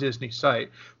you're on Disney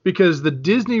site, because the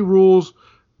Disney rules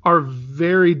are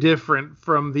very different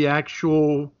from the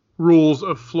actual rules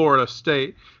of Florida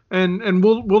state. And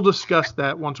we'll discuss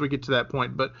that once we get to that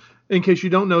point. But in case you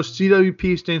don't know,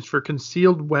 CWP stands for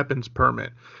Concealed Weapons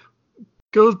Permit.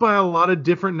 Goes by a lot of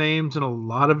different names in a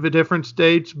lot of different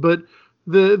states, but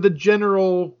the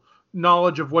general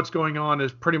knowledge of what's going on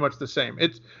is pretty much the same.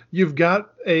 You've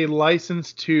got a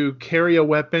license to carry a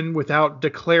weapon without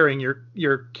declaring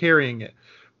you're carrying it.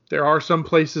 There are some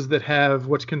places that have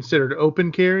what's considered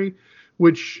open carry,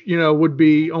 which would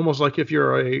be almost like if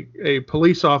you're a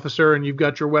police officer and you've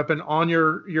got your weapon on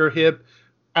your hip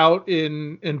out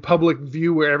in public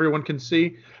view where everyone can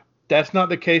see. That's not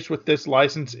the case with this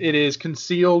license. It is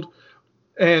concealed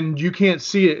and you can't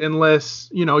see it unless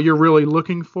you're really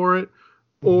looking for it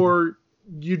or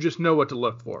you just know what to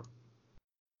look for.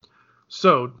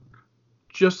 So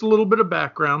just a little bit of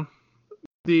background.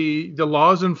 The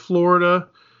laws in Florida,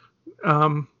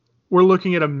 we're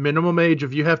looking at a minimum age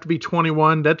of you have to be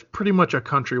 21. That's pretty much a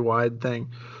countrywide thing.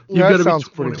 Yeah, that sounds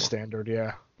pretty standard,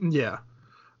 yeah. Yeah.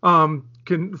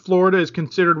 Florida is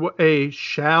considered a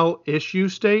shall issue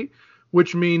state,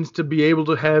 which means to be able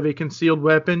to have a concealed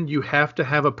weapon, you have to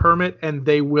have a permit, and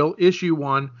they will issue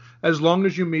one as long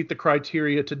as you meet the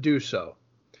criteria to do so.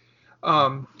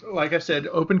 Like I said,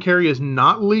 open carry is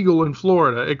not legal in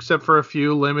Florida, except for a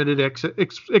few limited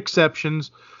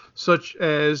exceptions, such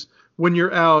as when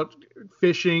you're out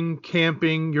fishing,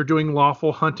 camping, you're doing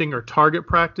lawful hunting or target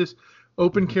practice.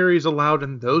 Open carry is allowed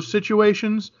in those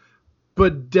situations,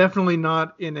 but definitely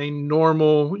not in a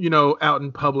normal, out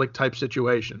in public type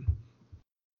situation.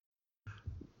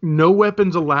 No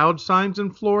weapons allowed signs in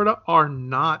Florida are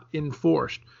not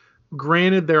enforced.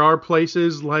 Granted, there are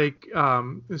places like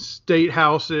state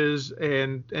houses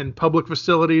and public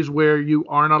facilities where you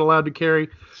are not allowed to carry.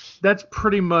 That's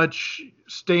pretty much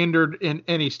standard in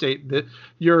any state. That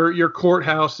your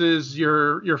courthouses,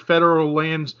 your federal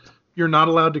lands, you're not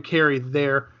allowed to carry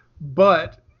there.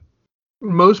 But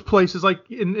most places, like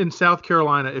in South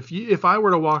Carolina, if I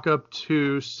were to walk up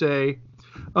to, say,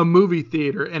 a movie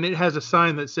theater and it has a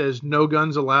sign that says no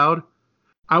guns allowed,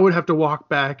 I would have to walk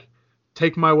back,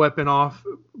 take my weapon off,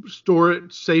 store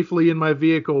it safely in my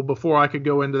vehicle before I could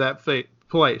go into that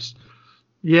place.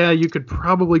 Yeah, you could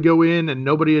probably go in and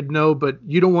nobody would know, but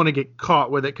you don't want to get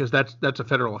caught with it because that's a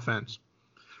federal offense.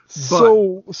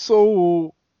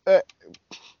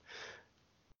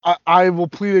 I will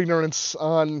plead ignorance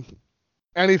on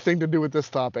anything to do with this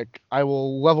topic. I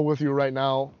will level with you right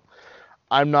now.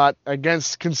 I'm not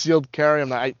against concealed carry.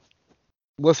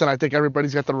 Listen, I think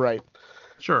everybody's got the right.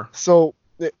 Sure. So,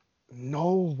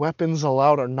 no weapons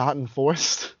allowed are not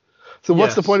enforced. So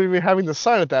what's the Yes. point of even having the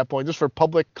sign at that point? Just for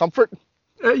public comfort?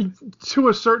 To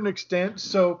a certain extent.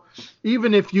 So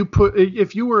even if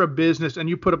you were a business and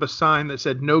you put up a sign that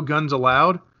said no guns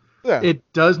allowed, Yeah. it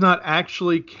does not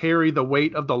actually carry the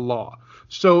weight of the law.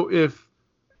 So if,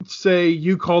 say,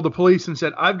 you called the police and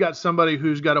said, I've got somebody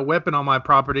who's got a weapon on my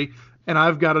property and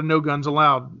I've got a no guns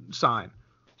allowed sign,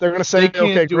 They're gonna say, they can't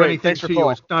okay, do great, anything thanks for to you.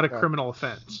 calling. It's not a Yeah. criminal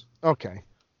offense. Okay.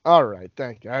 All right.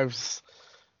 Thank you.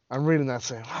 I'm reading that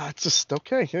saying, it's just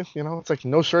okay. It's like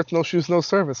no shirts, no shoes, no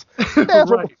service. Yeah,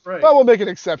 Right. But we'll make an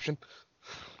exception.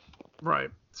 Right.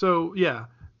 So yeah,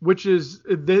 which is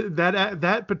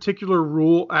that particular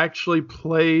rule actually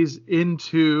plays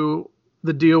into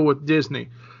the deal with Disney,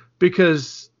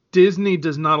 because Disney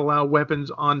does not allow weapons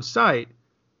on site.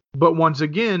 But once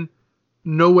again,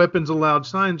 no weapons allowed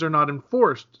signs are not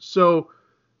enforced. So,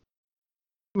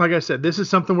 like I said, this is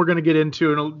something we're going to get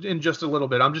into in just a little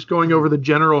bit. I'm just going over the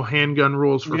general handgun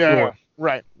rules for Florida.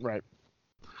 Right.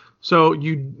 So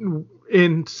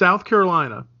in South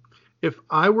Carolina, if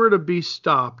I were to be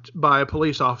stopped by a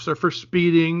police officer for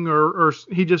speeding, or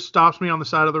he just stops me on the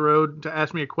side of the road to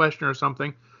ask me a question or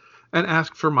something and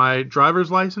ask for my driver's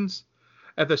license,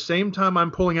 at the same time I'm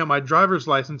pulling out my driver's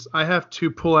license, I have to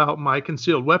pull out my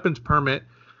concealed weapons permit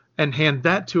and hand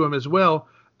that to him as well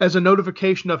as a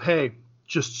notification of, hey,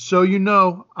 just so you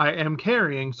know, I am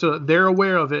carrying, so that they're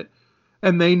aware of it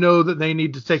and they know that they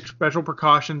need to take special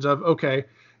precautions of, okay,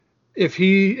 if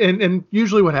he, and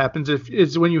usually what happens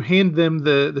is when you hand them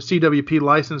the CWP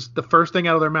license, the first thing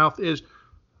out of their mouth is,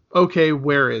 okay,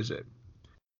 where is it?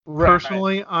 Right.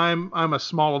 Personally, I'm a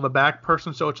small of the back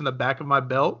person, so it's in the back of my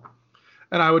belt.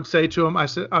 And I would say to him, I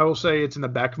will say it's in the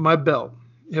back of my belt.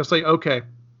 He'll say, okay,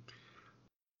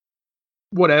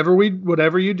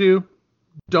 whatever you do,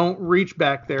 don't reach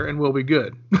back there and we'll be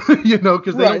good.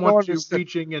 Because they don't want you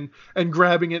reaching and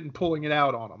grabbing it and pulling it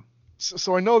out on them.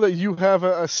 So I know that you have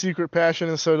a secret passion,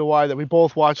 and so do I, that we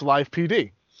both watch Live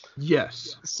PD.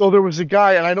 Yes. So there was a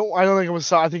guy, and I don't think it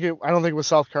was. I don't think it was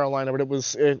South Carolina, but it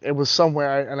was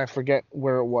somewhere, and I forget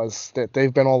where it was. That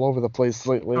they've been all over the place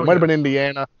lately. It might have been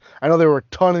Indiana. I know there were a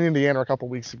ton in Indiana a couple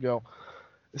weeks ago.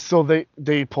 So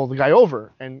they pulled the guy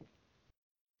over, and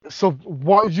so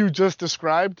what you just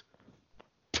described,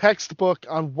 textbook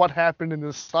on what happened in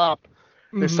this stop.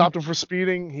 They stopped him for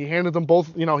speeding. He handed them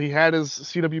both, he had his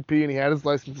CWP and he had his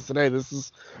license. He said, hey,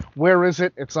 where is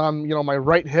it? It's on, my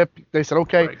right hip. They said,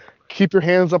 okay, Keep your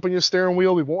hands up on your steering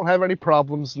wheel. We won't have any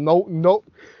problems. No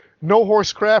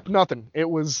horse crap, nothing. It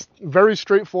was very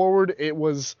straightforward. It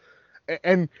was,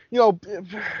 and you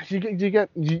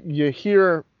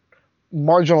hear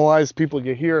marginalized people,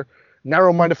 you hear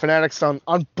narrow-minded fanatics on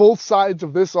both sides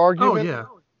of this argument. Oh yeah.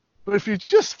 But if you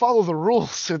just follow the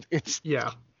rules, it's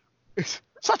not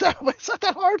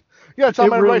that hard. Yeah, it's on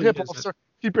my right hip, officer.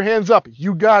 Keep your hands up.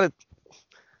 You got it.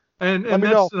 And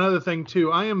that's another thing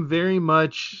too. I am very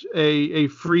much a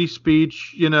free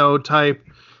speech, type.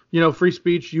 Free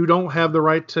speech. You don't have the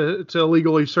right to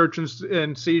illegally search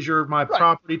and seizure my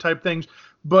property type things.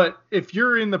 But if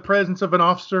you're in the presence of an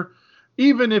officer,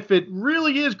 even if it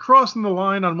really is crossing the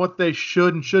line on what they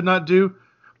should and should not do,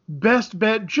 best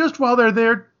bet, just while they're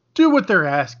there, do what they're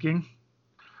asking.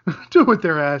 Do what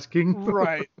they're asking.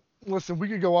 Right. Listen, we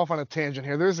could go off on a tangent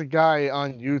here. There's a guy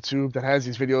on YouTube that has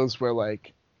these videos where,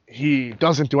 he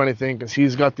doesn't do anything because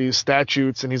he's got these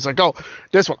statutes and he's like, oh,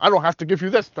 this one, I don't have to give you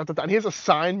this. And he has a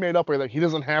sign made up where he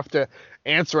doesn't have to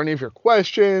answer any of your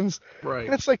questions. Right.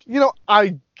 And it's like,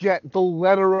 I get the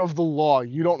letter of the law.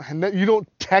 You don't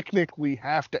technically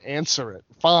have to answer it.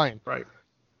 Fine. Right.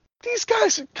 These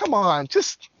guys, come on,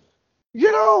 just,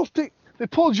 they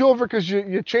pulled you over because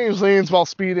you changed lanes while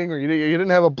speeding, or you didn't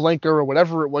have a blinker, or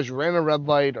whatever it was. You ran a red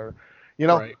light, or,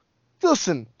 Right.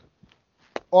 Listen,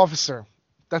 officer,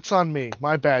 that's on me.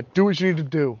 My bad. Do what you need to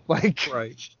do. Right.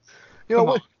 I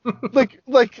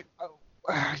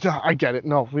get it.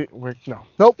 No,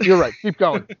 nope. You're right. Keep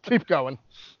going. Keep going.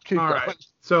 Keep All going. right.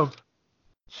 So,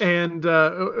 and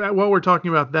while we're talking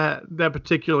about that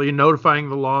particularly notifying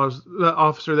the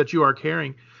officer that you are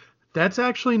carrying, that's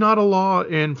actually not a law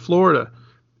in Florida.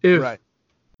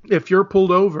 If you're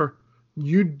pulled over,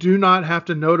 you do not have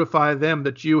to notify them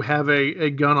that you have a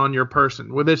gun on your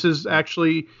person. Well, this is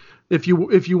actually, if you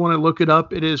want to look it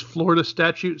up, it is Florida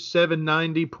Statute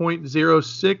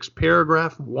 790.06,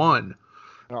 paragraph 1.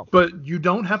 Oh. But you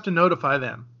don't have to notify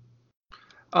them.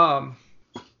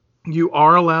 You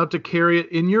are allowed to carry it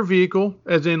in your vehicle,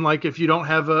 as in if you don't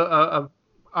have a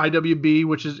IWB,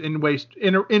 which is in waist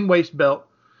belt.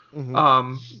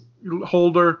 Mm-hmm.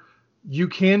 Holder, You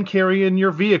can carry in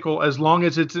your vehicle as long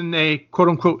as it's in a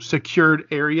quote-unquote secured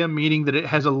area, meaning that it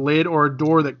has a lid or a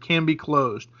door that can be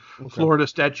closed. Okay. Florida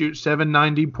Statute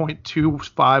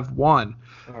 790.251.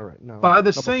 All right. Now, By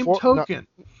the same token.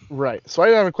 Right. So I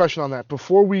have a question on that.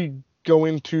 Before we go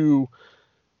into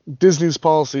Disney's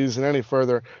policies and any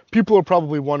further, people are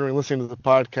probably wondering, listening to the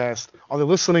podcast, are they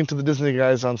listening to the Disney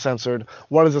Guys Uncensored?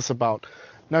 What is this about?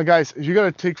 Now, guys, you got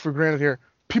to take for granted here,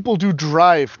 people do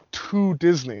drive to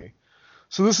Disney.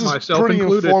 So this is Myself pretty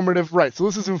included. Informative. Right. So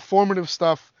this is informative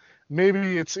stuff.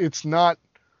 Maybe it's not,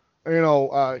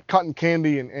 cotton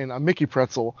candy and a Mickey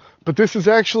pretzel, but this is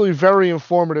actually very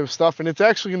informative stuff, and it's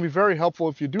actually going to be very helpful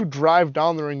if you do drive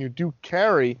down there and you do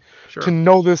carry to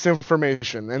know this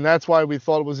information. And that's why we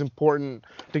thought it was important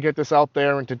to get this out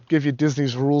there and to give you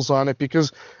Disney's rules on it,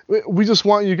 because we just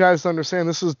want you guys to understand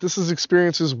this is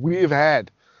experiences we've had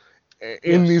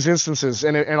in these instances,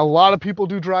 and a lot of people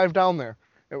do drive down there.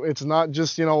 It's not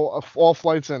just all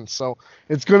flights in, so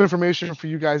it's good information for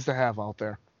you guys to have out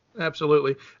there.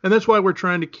 Absolutely. And that's why we're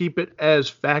trying to keep it as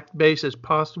fact-based as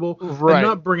possible and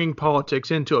not bringing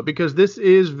politics into it, because this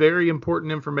is very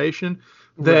important information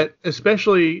that,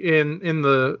 especially in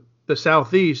the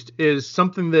Southeast, is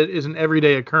something that is an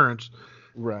everyday occurrence.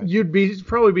 Right. You'd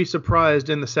probably be surprised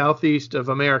in the Southeast of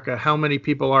America how many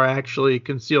people are actually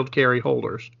concealed carry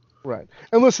holders. Right.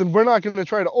 And listen, we're not going to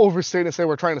try to overstate and say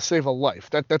we're trying to save a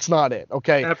life. That's not it,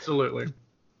 okay? Absolutely.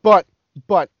 But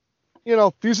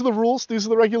these are the rules, these are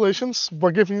the regulations.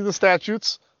 We're giving you the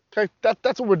statutes. Okay?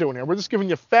 That's what we're doing here. We're just giving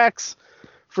you facts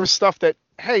for stuff that,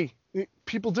 hey,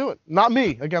 people do it. Not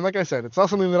me. Again, like I said, it's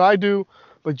not something that I do,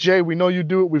 but Jay, we know you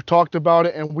do it. We've talked about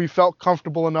it, and we felt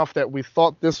comfortable enough that we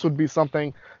thought this would be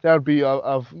something that would be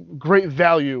of great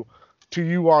value to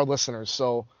you, our listeners.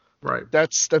 So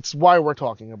that's why we're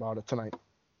talking about it tonight.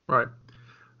 Right.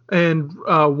 And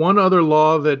one other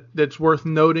law that's worth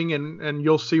noting, and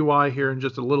you'll see why here in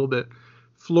just a little bit.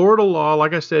 Florida law,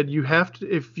 like I said, you have to,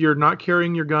 if you're not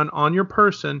carrying your gun on your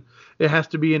person, it has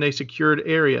to be in a secured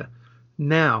area.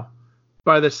 Now,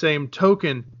 by the same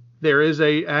token, there is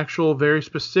a actual very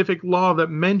specific law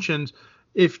that mentions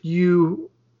if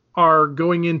you are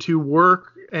going into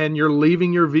work and you're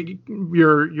leaving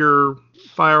your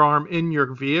firearm in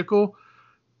your vehicle,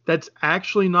 that's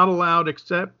actually not allowed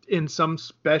except in some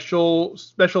special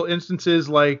instances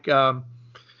like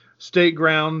state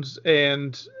grounds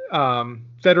and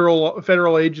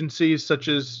federal agencies such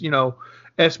as SBI,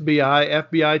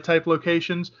 FBI type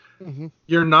locations. Mm-hmm.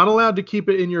 You're not allowed to keep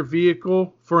it in your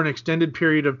vehicle for an extended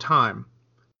period of time.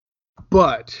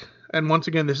 But, and once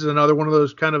again, this is another one of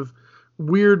those kind of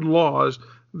weird laws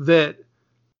that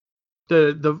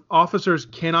the officers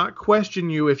cannot question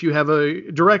you if you have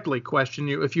directly question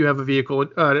you if you have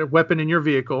a weapon in your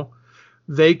vehicle.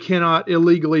 They cannot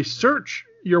illegally search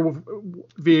your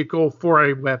vehicle for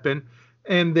a weapon,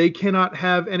 and they cannot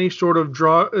have any sort of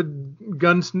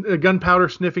gunpowder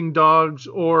sniffing dogs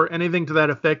or anything to that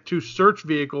effect to search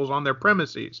vehicles on their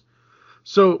premises.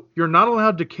 So you're not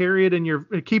allowed to keep it in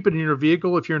your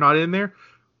vehicle if you're not in there,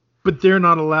 but they're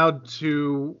not allowed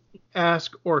to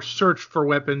ask or search for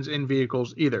weapons in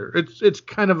vehicles either. It's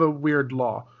kind of a weird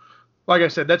law. Like I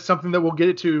said, that's something that we'll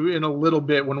get to in a little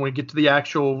bit when we get to the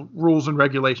actual rules and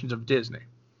regulations of Disney.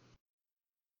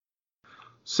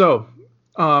 So,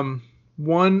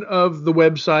 one of the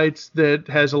websites that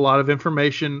has a lot of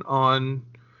information on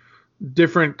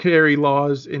different carry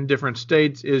laws in different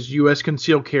states is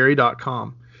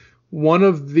usconcealcarry.com. One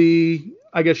of the,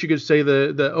 I guess you could say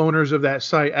the owners of that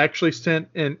site actually sent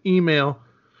an email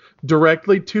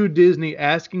directly to Disney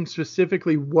asking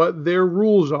specifically what their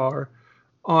rules are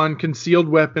on concealed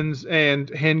weapons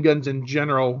and handguns in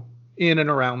general in and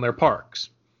around their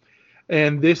parks.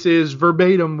 And this is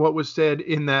verbatim what was said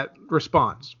in that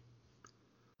response.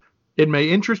 It may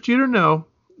interest you to know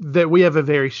that we have a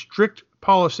very strict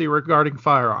policy regarding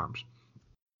firearms.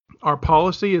 Our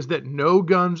policy is that no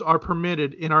guns are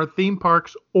permitted in our theme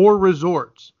parks or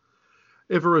resorts.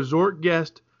 If a resort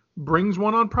guest brings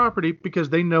one on property, because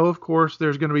they know, of course,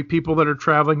 there's going to be people that are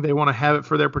traveling, they want to have it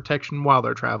for their protection while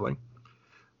they're traveling.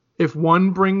 If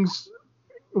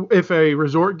a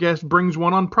resort guest brings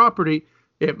one on property,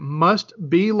 it must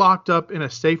be locked up in a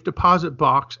safe deposit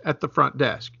box at the front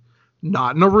desk,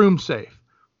 not in a room safe.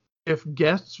 If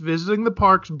guests visiting the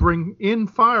parks bring in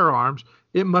firearms,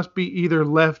 it must be either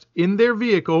left in their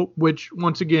vehicle, which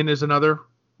once again is another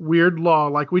weird law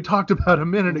like we talked about a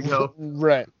minute ago.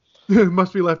 Right. It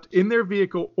must be left in their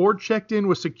vehicle or checked in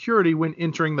with security when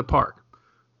entering the park.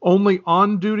 Only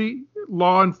on-duty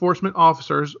law enforcement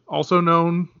officers, also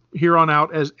known here on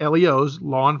out as LEOs,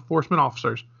 law enforcement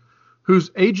officers,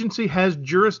 whose agency has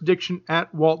jurisdiction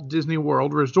at Walt Disney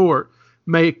World Resort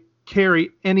may carry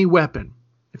any weapon.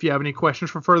 If you have any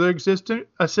questions for further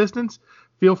assistance,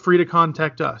 feel free to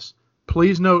contact us.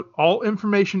 Please note all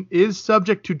information is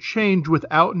subject to change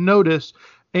without notice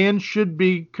and should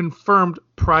be confirmed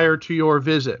prior to your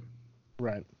visit.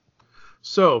 Right.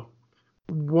 So,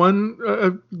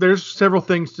 there's several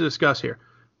things to discuss here.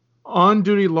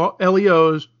 On-duty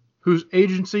LEOs whose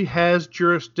agency has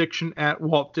jurisdiction at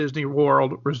Walt Disney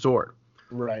World Resort.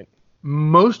 Right.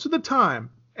 Most of the time,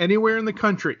 anywhere in the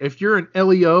country, if you're an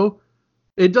LEO,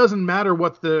 it doesn't matter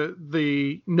what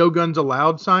the no guns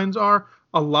allowed signs are.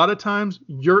 A lot of times,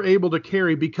 you're able to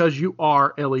carry because you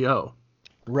are LEO.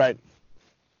 Right.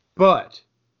 But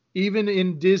even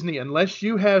in Disney, unless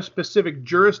you have specific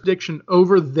jurisdiction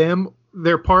over them,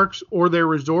 their parks, or their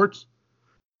resorts,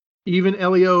 even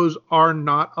LEOs are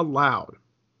not allowed.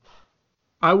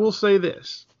 I will say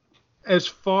this. As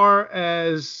far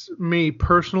as me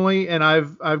personally, and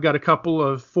I've got a couple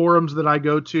of forums that I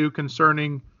go to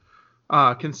concerning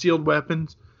concealed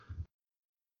weapons,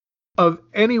 of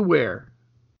anywhere,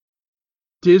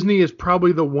 Disney is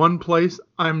probably the one place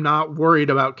I'm not worried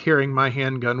about carrying my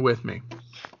handgun with me.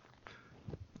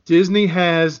 Disney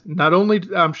has not only,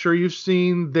 I'm sure you've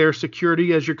seen their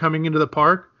security as you're coming into the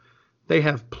park, they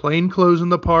have plain clothes in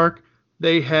the park.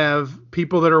 They have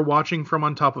people that are watching from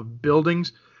on top of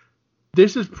buildings.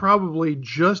 This is probably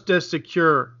just as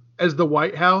secure as the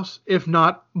White House, if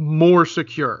not more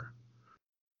secure.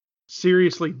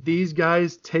 Seriously, these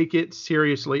guys take it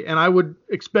seriously, and I would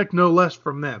expect no less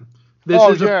from them.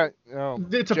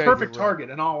 It's a perfect target,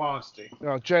 in all honesty.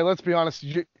 No, Jay, let's be honest.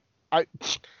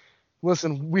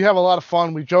 Listen, we have a lot of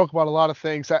fun. We joke about a lot of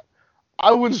things.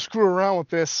 I wouldn't screw around with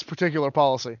this particular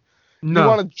policy.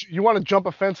 No. You want to jump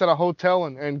a fence at a hotel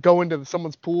and go into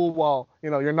someone's pool while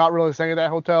you're not really staying at that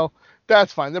hotel.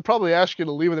 That's fine. They'll probably ask you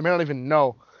to leave, and they may not even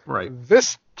know. Right.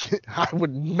 This, I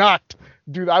would not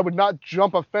do that. I would not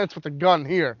jump a fence with a gun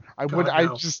here.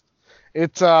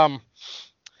 It's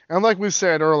and like we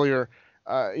said earlier,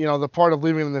 the part of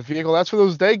leaving in the vehicle, that's for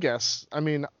those day guests. I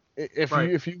mean,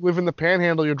 if you live in the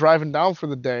Panhandle, you're driving down for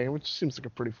the day, which seems like a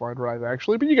pretty far drive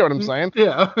actually, but you get what I'm saying.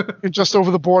 Yeah. You're just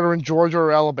over the border in Georgia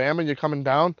or Alabama, and you're coming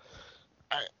down.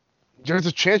 There's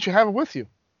a chance you have it with you.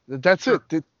 That's sure.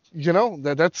 it.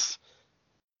 That's,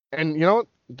 and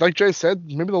like Jay said,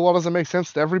 maybe the law doesn't make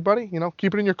sense to everybody.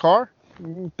 Keep it in your car.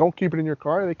 Don't keep it in your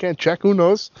car. They can't check. Who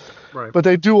knows? Right. But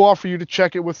they do offer you to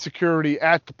check it with security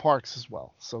at the parks as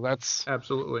well. So that's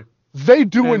absolutely. They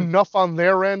do enough on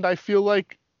their end, I feel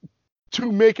like,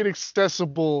 to make it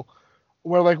accessible.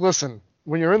 Where listen,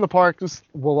 when you're in the park,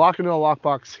 we'll lock it in a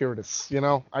lockbox. Here it is.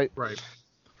 Right.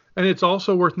 And it's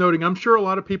also worth noting, I'm sure a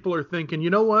lot of people are thinking,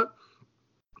 you know what?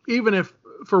 Even if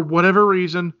for whatever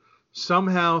reason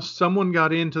somehow someone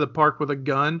got into the park with a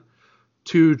gun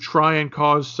to try and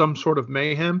cause some sort of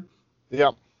mayhem.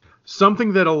 Yeah.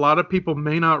 Something that a lot of people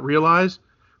may not realize,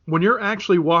 when you're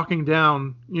actually walking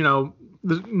down,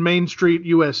 the Main Street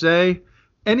USA,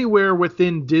 anywhere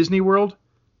within Disney World,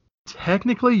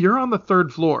 technically you're on the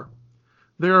third floor.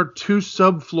 There are 2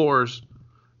 subfloors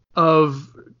of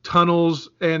tunnels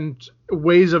and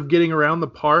ways of getting around the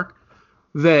park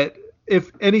that if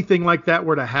anything like that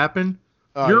were to happen,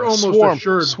 you're almost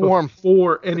assured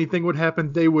before anything would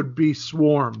happen, they would be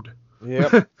swarmed.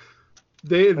 Yep.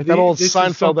 That old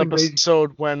Seinfeld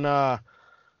episode when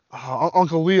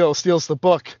Uncle Leo steals the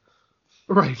book.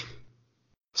 Right.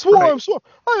 Swarm.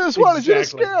 I just wanted you to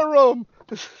scare them.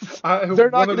 They're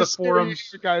not going to scare you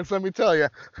guys, let me tell you.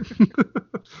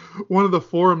 One of the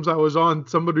forums I was on,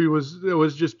 somebody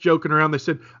was just joking around. They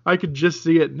said, I could just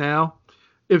see it now.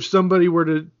 If somebody were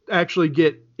to actually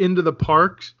get into the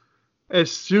parks, as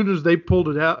soon as they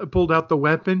pulled out the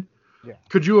weapon,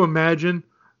 could you imagine,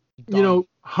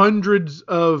 hundreds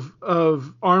of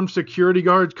armed security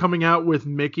guards coming out with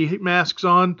Mickey masks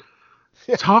on,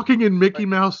 talking in Mickey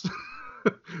Mouse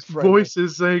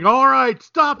voices saying, all right,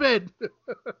 stop it.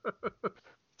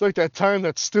 It's like that time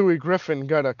that Stewie Griffin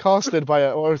got accosted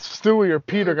or Stewie or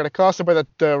Peter got accosted by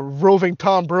the roving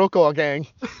Tom Brokaw gang.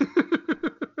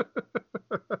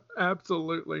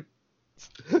 Absolutely.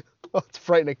 It's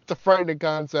frightening. It's a frightening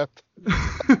concept.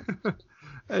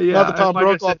 Yeah, not the Tom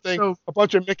Brokaw said, thing. A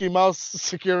bunch of Mickey Mouse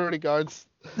security guards.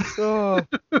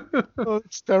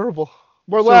 It's terrible.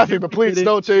 We're laughing, but please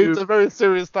don't say it's a very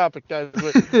serious topic, guys.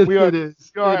 It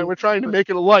is. We're trying to make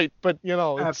it light, but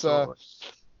it's. Absolutely.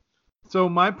 So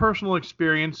my personal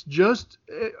experience, just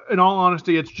in all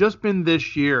honesty, it's just been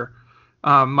this year.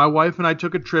 My wife and I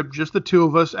took a trip, just the 2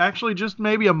 of us, actually just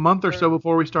maybe a month or so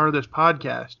before we started this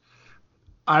podcast.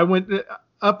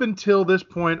 up until this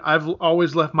point, I've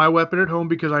always left my weapon at home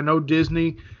because I know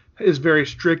Disney is very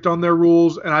strict on their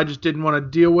rules, and I just didn't want to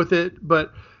deal with it.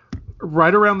 But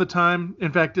right around the time,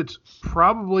 in fact, it's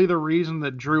probably the reason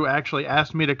that Drew actually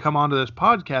asked me to come onto this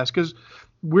podcast, because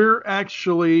we're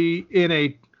actually in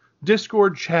a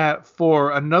Discord chat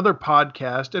for another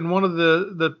podcast, and one of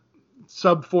the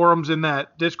sub forums in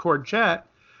that Discord chat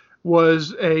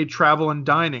was a travel and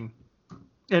dining.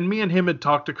 And me and him had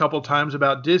talked a couple times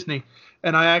about Disney,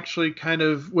 and I actually kind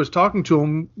of was talking to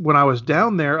him when I was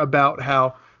down there about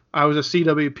how I was a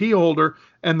CWP holder,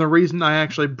 and the reason I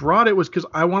actually brought it was because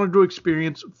I wanted to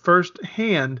experience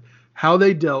firsthand how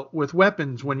they dealt with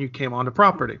weapons when you came onto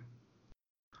property.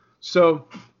 So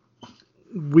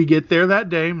we get there that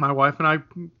day. My wife and I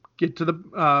get to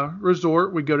the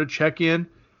resort. We go to check in,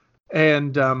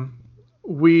 and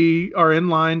we are in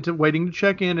line waiting to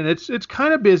check in, and it's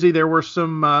kind of busy. There were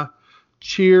some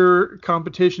cheer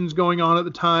competitions going on at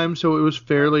the time, so it was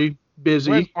fairly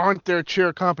busy. When aren't there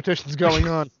cheer competitions going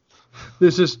on?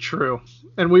 This is true.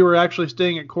 And we were actually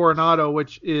staying at Coronado,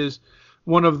 which is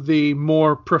one of the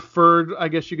more preferred, I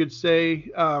guess you could say,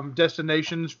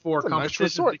 destinations for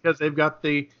competitions, nice, because they've got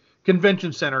the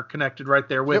convention center connected right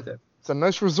there with it. It's a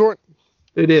nice resort.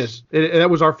 It is. That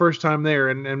was our first time there,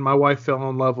 and my wife fell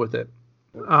in love with it.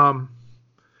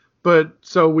 But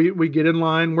so we get in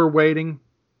line, we're waiting,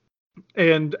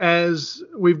 and as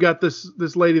we've got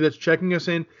this lady that's checking us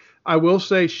in, I will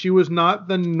say she was not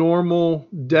the normal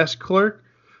desk clerk,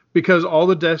 because all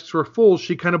the desks were full.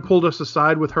 She kind of pulled us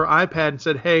aside with her iPad and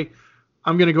said, "Hey,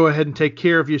 I'm going to go ahead and take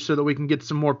care of you so that we can get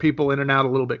some more people in and out a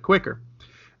little bit quicker."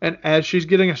 And as she's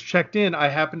getting us checked in, I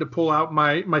happened to pull out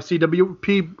my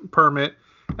CWP permit,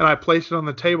 and I placed it on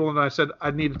the table, and I said,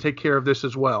 "I need to take care of this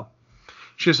as well."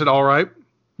 She said, "All right,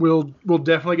 we'll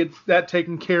definitely get that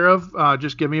taken care of.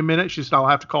 Just give me a minute." She said, "I'll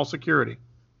have to call security."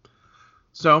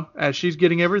 So as she's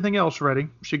getting everything else ready,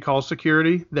 she calls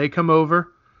security. They come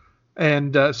over,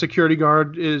 and security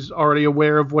guard is already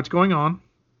aware of what's going on.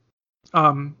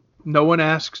 No one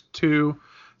asks to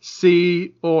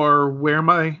see or where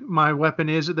my weapon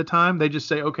is at the time. They just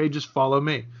say, "Okay, just follow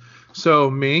me." So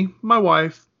me, my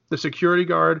wife, the security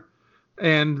guard,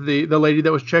 and the lady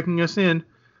that was checking us in,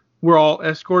 we're all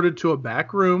escorted to a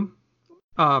back room.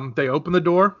 They open the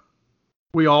door.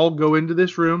 We all go into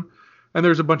this room, and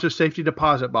there's a bunch of safety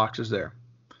deposit boxes there.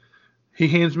 He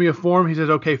hands me a form. He says,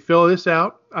 "Okay, fill this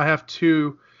out. I have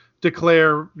to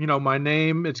declare, my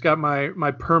name." It's got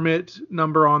my permit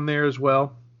number on there as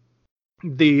well.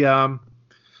 It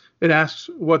asks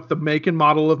what the make and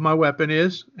model of my weapon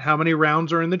is, how many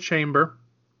rounds are in the chamber,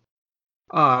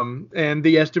 and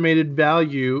the estimated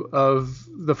value of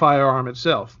the firearm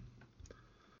itself.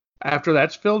 After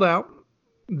that's filled out,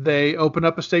 they open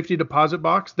up a safety deposit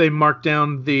box. They mark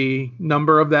down the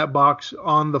number of that box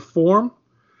on the form.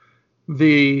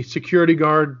 The security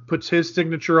guard puts his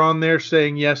signature on there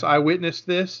saying, "Yes, I witnessed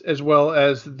this," as well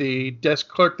as the desk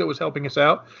clerk that was helping us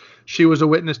out. She was a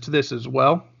witness to this as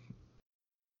well.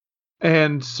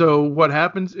 And so what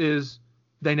happens is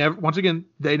they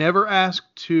never ask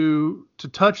to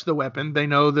touch the weapon. They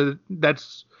know that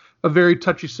that's a very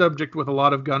touchy subject with a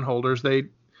lot of gun holders. They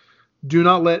do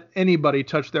not let anybody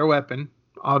touch their weapon,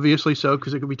 obviously so,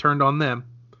 because it could be turned on them.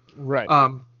 Right.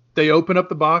 They open up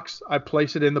the box. I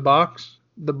place it in the box.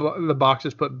 The box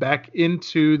is put back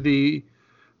into the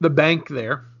bank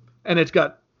there, and it's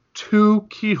got 2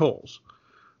 keyholes.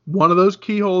 One of those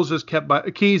keyholes is kept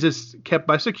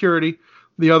by security.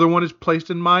 The other one is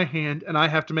placed in my hand, and I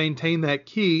have to maintain that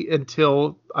key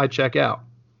until I check out.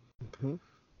 Mm-hmm.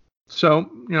 So,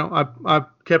 I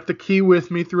kept the key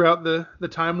with me throughout the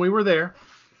time we were there.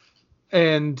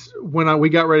 And when we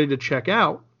got ready to check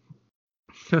out,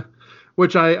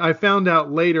 which I found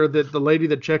out later that the lady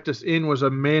that checked us in was a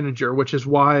manager, which is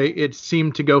why it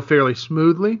seemed to go fairly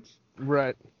smoothly.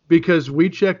 Right. Because we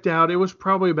checked out, it was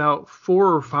probably about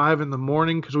 4 or 5 in the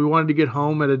morning, because we wanted to get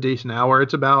home at a decent hour.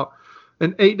 It's about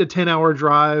an 8 to 10 hour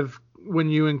drive when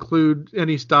you include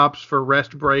any stops for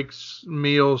rest breaks,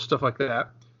 meals, stuff like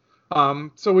that.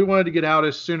 So we wanted to get out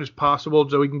as soon as possible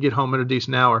so we can get home at a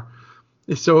decent hour.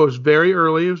 So it was very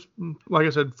early. It was, like I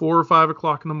said, 4 or 5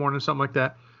 o'clock in the morning, something like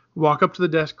that. Walk up to the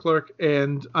desk clerk,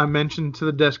 and I mentioned to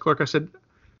the desk clerk, I said,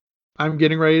 "I'm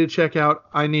getting ready to check out.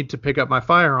 I need to pick up my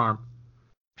firearm."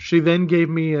 She then gave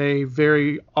me a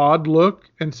very odd look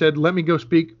and said, "Let me go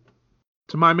speak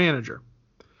to my manager."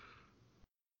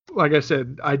 Like I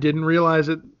said, I didn't realize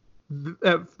it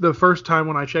at the first time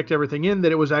when I checked everything in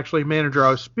that it was actually a manager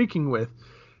I was speaking with.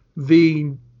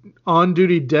 The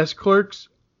on-duty desk clerks,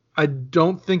 I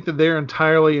don't think that they're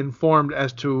entirely informed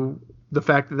as to the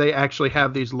fact that they actually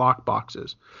have these lock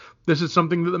boxes. This is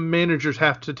something that the managers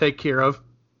have to take care of.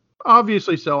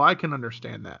 Obviously so, I can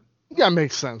understand that. Yeah,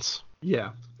 makes sense.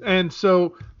 Yeah. And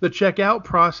so the checkout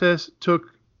process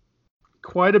took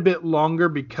quite a bit longer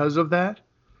because of that.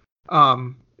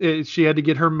 She had to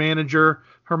get her manager.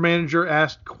 Her manager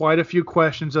asked quite a few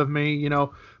questions of me,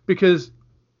 because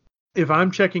if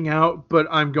I'm checking out, but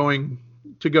I'm going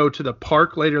to go to the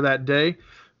park later that day,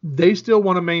 they still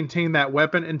want to maintain that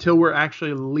weapon until we're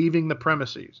actually leaving the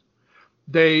premises.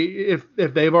 If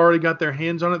they've already got their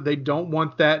hands on it, they don't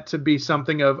want that to be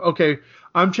something of, okay,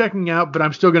 I'm checking out, but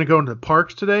I'm still going to go into the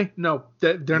parks today. No,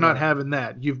 they're not having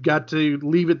that. You've got to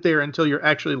leave it there until you're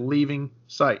actually leaving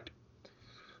site.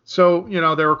 So,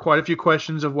 there were quite a few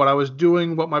questions of what I was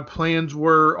doing, what my plans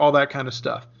were, all that kind of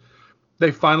stuff.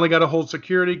 They finally got a hold of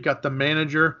security, got the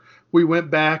manager. We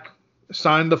went back,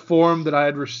 signed the form that I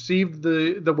had received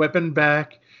the weapon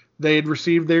back. They had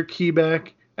received their key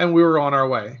back, and we were on our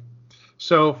way.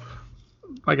 So,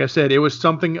 like I said, it was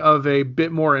something of a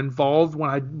bit more involved when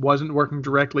I wasn't working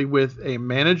directly with a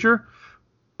manager,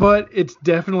 but it's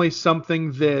definitely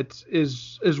something that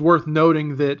is worth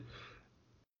noting that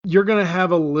you're going to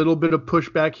have a little bit of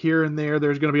pushback here and there.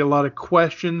 There's going to be a lot of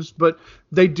questions, but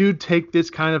they do take this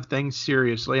kind of thing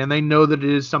seriously, and they know that it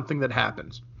is something that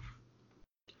happens.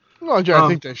 Well, I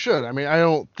think they should. I mean, I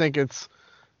don't think it's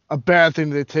a bad thing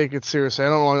that they take it seriously. I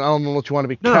don't know what you want to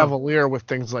be cavalier with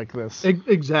things like this.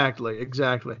 Exactly.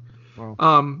 Wow.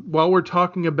 While we're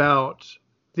talking about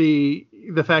the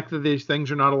fact that these things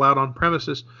are not allowed on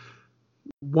premises,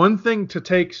 one thing to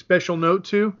take special note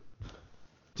to,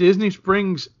 Disney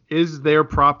Springs is their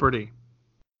property.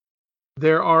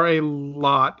 There are a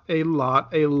lot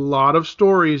of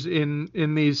stories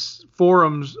in these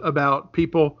forums about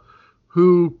people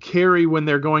who carry when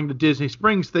they're going to Disney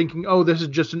Springs thinking, oh, this is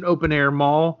just an open air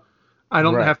mall. I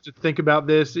don't have to think about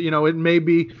this. It may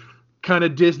be kind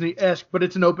of Disney-esque, but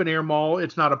it's an open air mall.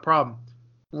 It's not a problem.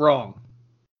 Wrong.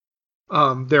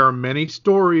 There are many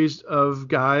stories of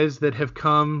guys that have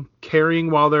come carrying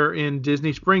while they're in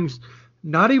Disney Springs,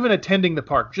 not even attending the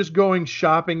park, just going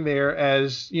shopping there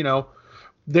as,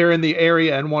 they're in the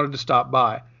area and wanted to stop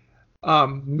by.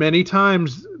 Many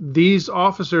times these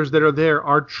officers that are there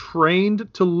are trained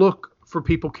to look for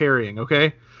people carrying,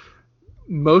 okay?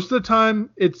 Most of the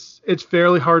time it's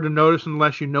fairly hard to notice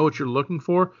unless you know what you're looking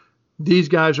for. These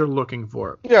guys are looking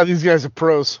for it. Yeah, these guys are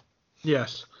pros.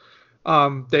 Yes.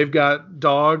 They've got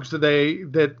dogs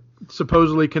that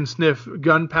supposedly can sniff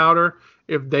gunpowder.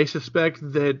 If they suspect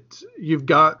that you've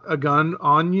got a gun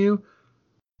on you,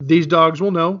 these dogs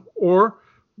will know, or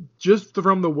just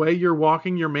from the way you're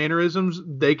walking, your mannerisms,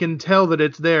 they can tell that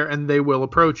it's there and they will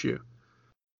approach you.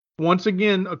 Once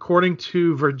again, according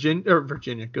to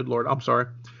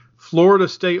Florida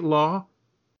state law,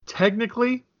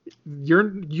 technically,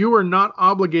 you are not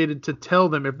obligated to tell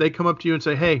them if they come up to you and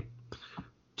say, hey,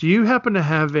 do you happen to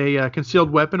have a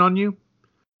concealed weapon on you?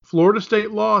 Florida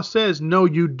state law says, no,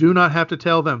 you do not have to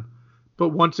tell them. But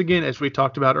once again, as we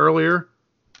talked about earlier,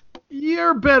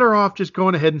 you're better off just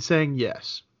going ahead and saying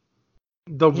yes.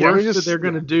 The worst that they're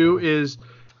going to do is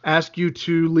ask you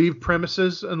to leave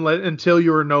premises until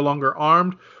you are no longer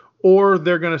armed, or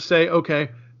they're going to say, okay,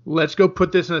 let's go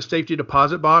put this in a safety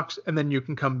deposit box, and then you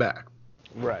can come back.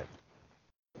 Right.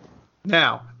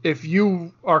 Now, if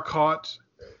you are caught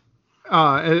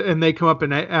and they come up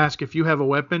and ask if you have a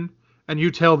weapon, and you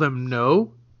tell them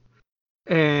no,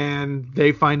 and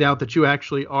they find out that you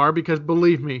actually are, because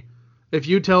believe me, if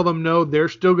you tell them no, they're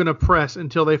still going to press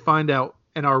until they find out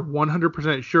and are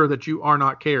 100% sure that you are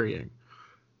not carrying.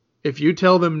 If you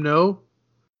tell them no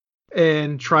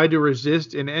and try to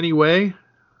resist in any way,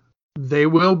 they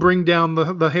will bring down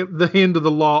the hand of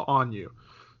the law on you.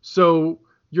 So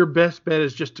your best bet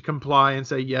is just to comply and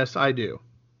say, yes, I do.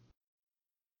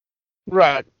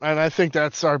 Right, and I think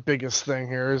that's our biggest thing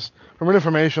here is, from an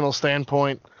informational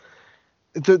standpoint,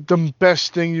 the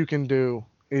best thing you can do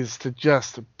is to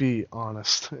just be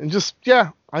honest. And just,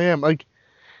 yeah, I am. Like,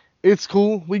 it's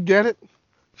cool, we get it.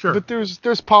 Sure. But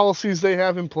there's policies they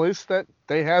have in place that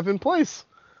they have in place.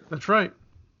 That's right.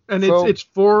 And it's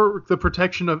for the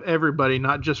protection of everybody,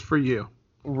 not just for you.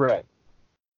 Right.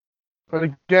 But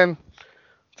again,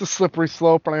 it's a slippery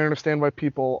slope, and I understand why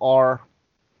people are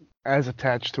as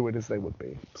attached to it as they would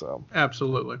be. So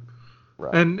absolutely.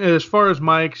 Right. And as far as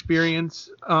my experience,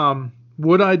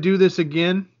 would I do this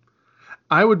again?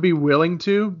 I would be willing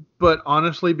to, but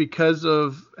honestly, because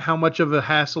of how much of a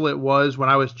hassle it was when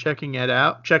I was checking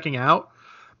out,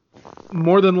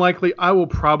 more than likely I will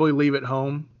probably leave it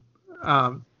home.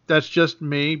 That's just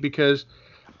me, because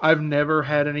I've never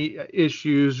had any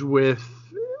issues with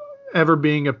ever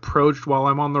being approached while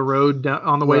I'm on the road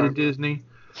on the way to Disney.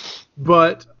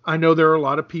 But I know there are a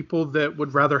lot of people that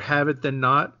would rather have it than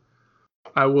not.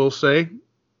 I will say,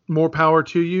 more power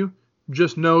to you.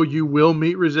 Just know you will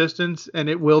meet resistance, and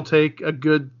it will take a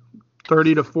good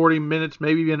 30 to 40 minutes,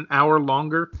 maybe even an hour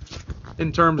longer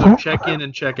in terms of check in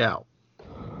and check out.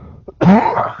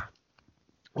 Well,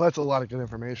 that's a lot of good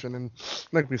information, and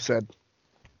like we said,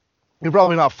 you're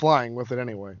probably not flying with it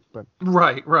anyway. But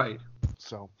Right.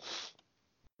 so,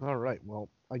 all right. Well,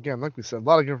 again, like we said, a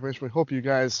lot of good information. We hope you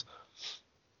guys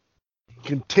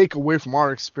can take away from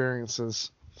our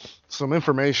experiences some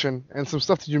information and some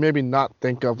stuff that you maybe not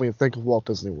think of when you think of Walt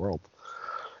Disney World.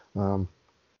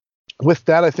 With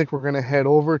that, I think we're going to head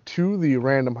over to the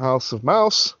Random House of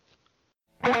Mouse.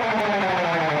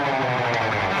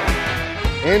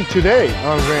 And today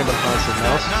on Random House of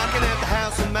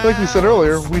Mouse, like we said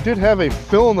earlier, we did have a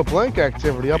fill-in-the-blank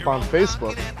activity up on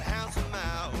Facebook.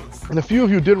 And a few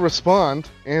of you did respond,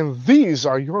 and these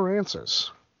are your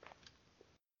answers.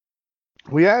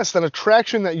 We asked an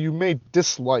attraction that you may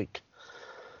dislike.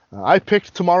 I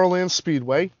picked Tomorrowland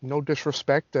Speedway. No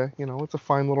disrespect. It's a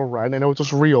fine little ride. I know it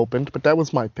was reopened, but that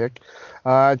was my pick.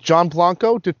 John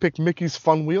Blanco did pick Mickey's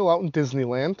Fun Wheel out in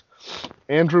Disneyland.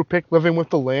 Andrew picked Living with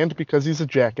the Land because he's a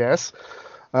jackass.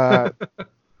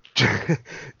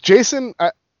 Jason,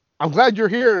 I'm glad you're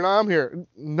here and I'm here.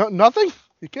 Nothing?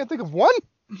 You can't think of one?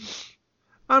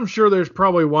 I'm sure there's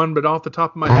probably one, but off the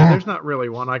top of my head, there's not really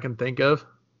one I can think of.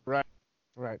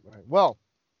 Right. Well,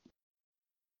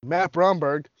 Matt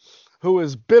Bromberg, who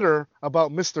is bitter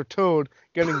about Mr. Toad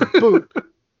getting the boot,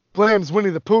 blames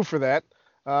Winnie the Pooh for that.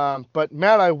 But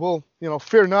Matt, I will,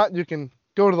 fear not, you can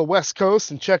go to the West Coast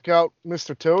and check out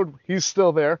Mr. Toad. He's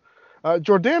still there.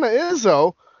 Jordana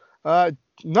Izzo,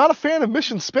 not a fan of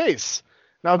Mission Space.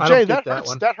 Now, Jay,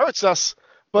 that hurts us.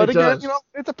 But again,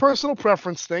 it's a personal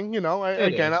preference thing. A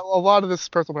lot of this is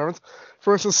personal preference.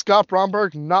 For instance, Scott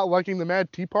Bromberg not liking the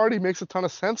Mad Tea Party makes a ton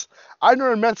of sense. I've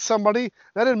never met somebody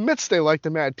that admits they like the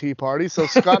Mad Tea Party. So,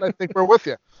 Scott, I think we're with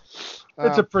you.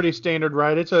 It's a pretty standard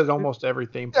ride. It's at almost every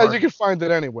theme park. Yeah, you can find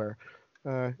it anywhere.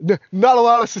 Not a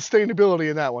lot of sustainability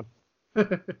in that one.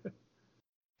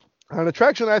 An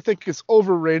attraction I think is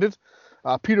overrated,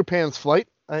 Peter Pan's Flight,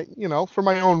 for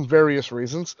my own various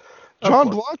reasons.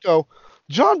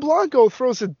 John Blanco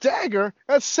throws a dagger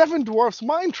at Seven Dwarfs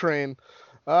Mine Train.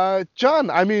 John,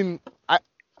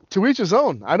 to each his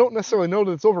own. I don't necessarily know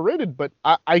that it's overrated, but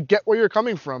I get where you're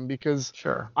coming from because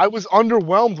I was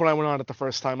underwhelmed when I went on it the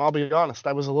first time. I'll be honest.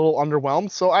 I was a little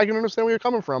underwhelmed, so I can understand where you're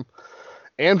coming from.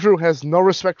 Andrew has no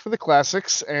respect for the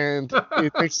classics, and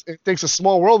it thinks A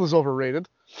Small World is overrated.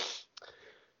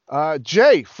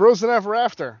 Jay, Frozen Ever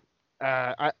After.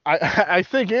 I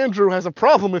think Andrew has a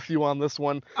problem with you on this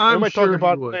one. We might talk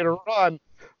about it later on.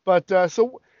 But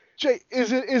so, Jay,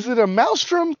 is it a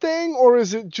Maelstrom thing, or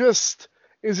is it just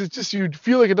you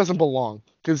feel like it doesn't belong?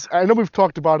 Because I know we've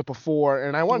talked about it before,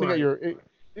 and I wanted to get your.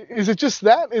 Is it just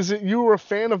that? Is it you were a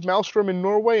fan of Maelstrom in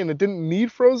Norway and it didn't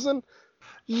need Frozen?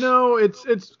 No,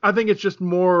 it's. I think it's just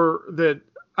more that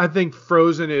I think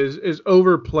Frozen is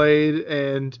overplayed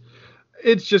and.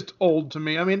 It's just old to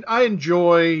me. I mean, I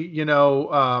enjoy,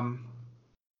 the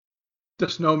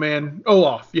snowman,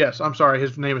 Olaf. Yes, I'm sorry.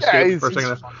 His name escaped for a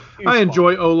second. I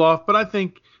enjoy Olaf, but I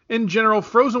think, in general,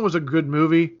 Frozen was a good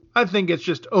movie. I think it's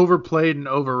just overplayed and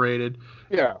overrated.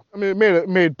 Yeah, I mean, it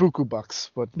made buku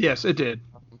bucks. But yes, it did.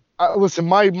 Listen,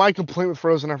 my complaint with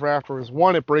Frozen Ever After is,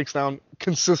 one, it breaks down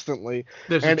consistently.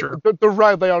 This is true. The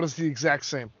ride layout is the exact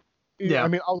same. Yeah. I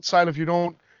mean, outside of you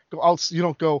don't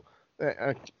go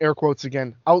air quotes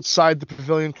again, outside the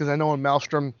pavilion, because I know in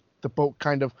Maelstrom, the boat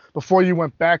kind of, before you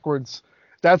went backwards,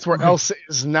 that's where Elsa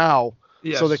is now.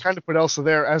 Yes. So they kind of put Elsa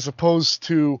there, as opposed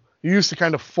to, you used to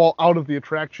kind of fall out of the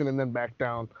attraction and then back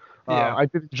down. Yeah. I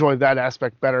did enjoy that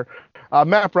aspect better.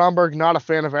 Matt Bromberg, not a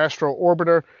fan of Astro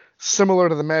Orbiter. Similar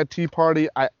to the Mad Tea Party,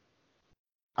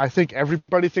 I think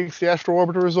everybody thinks the Astro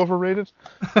Orbiter is overrated.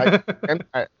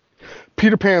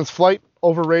 Peter Pan's Flight,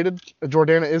 overrated.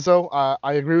 Jordana Izzo,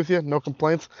 I agree with you. No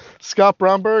complaints. Scott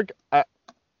Bromberg,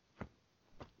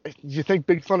 you think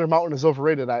Big Thunder Mountain is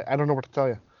overrated? I don't know what to tell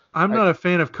you. I'm not a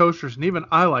fan of coasters, and even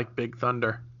I like Big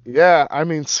Thunder. Yeah, I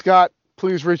mean, Scott,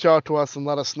 please reach out to us and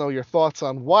let us know your thoughts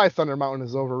on why Thunder Mountain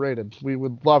is overrated. We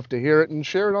would love to hear it and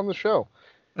share it on the show.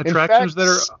 Attractions that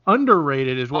are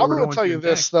underrated is what we're going to tell you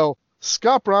this, though.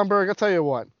 Scott Bromberg, I'll tell you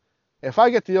what. If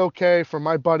I get the okay from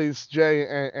my buddies Jay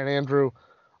and Andrew,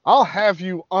 I'll have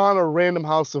you on a Random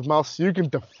House of Mouse so you can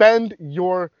defend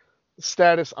your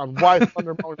status on why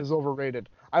Thunder Mountain is overrated.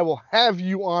 I will have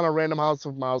you on a Random House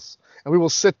of Mouse, and we will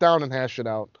sit down and hash it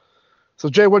out. So,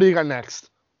 Jay, what do you got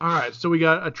next? All right, so we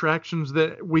got attractions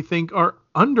that we think are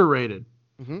underrated.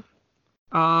 Mm-hmm.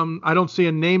 I don't see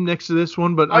a name next to this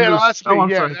one, but Oh, yeah, no, that's me. I'm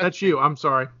Yeah, sorry. That's you. I'm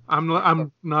sorry.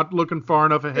 I'm not looking far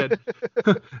enough ahead.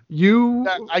 You,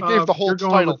 I gave the whole you're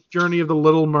going title. with Journey of the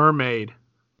Little Mermaid.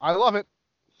 I love it.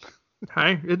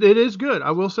 Hey, it is good.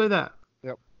 I will say that.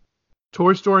 Yep.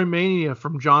 Toy Story Mania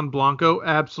from John Blanco.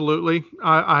 Absolutely.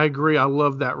 I agree. I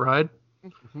love that ride.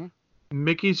 Mm-hmm.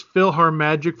 Mickey's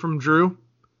Magic from Drew.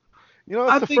 You know,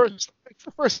 it's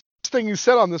the first thing you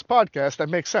said on this podcast that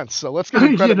makes sense. So let's give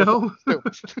him credit.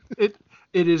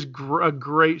 It is a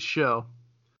great show.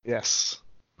 Yes.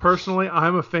 Personally,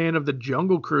 I'm a fan of the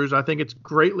Jungle Cruise. I think it's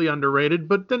greatly underrated,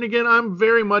 but then again, I'm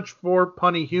very much for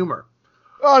punny humor.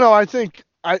 Oh no,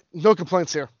 no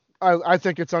complaints here. I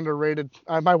think it's underrated.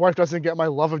 My wife doesn't get my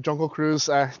love of Jungle Cruise.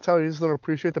 I tell you, you just don't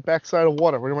appreciate the backside of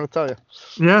water. What do you want to tell you?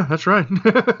 Yeah, that's right.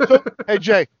 Hey,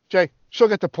 Jay, she'll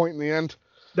get the point in the end.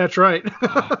 That's right.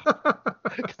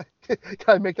 Can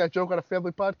I make that joke on a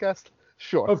family podcast?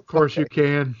 Sure. Of course you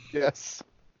can. Yes.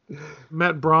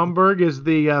 Matt Bromberg is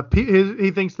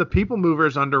he thinks the People Mover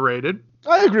is underrated.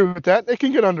 I agree with that. It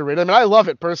can get underrated. I mean, I love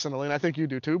it personally, and I think you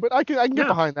do too. But I can get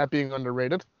behind that being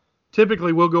underrated.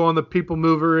 Typically, we'll go on the People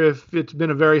Mover if it's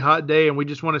been a very hot day and we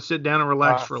just want to sit down and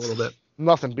relax for a little bit.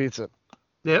 Nothing beats it.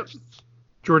 Yep.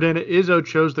 Jordana Izzo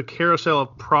chose the Carousel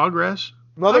of Progress.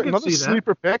 Another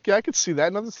sleeper pick. Yeah, I could see that.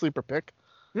 Another sleeper pick.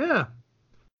 Yeah.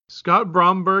 Scott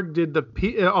Bromberg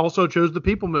also chose the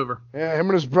People Mover. Yeah, him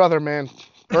and his brother, man.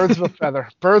 Birds of a feather.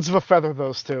 Birds of a feather,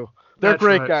 those two. They're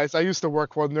great guys. I used to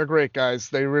work for them. They're great guys.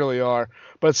 They really are.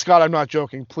 But Scott, I'm not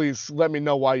joking. Please let me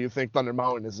know why you think Thunder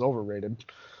Mountain is overrated.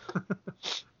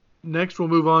 Next, we'll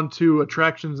move on to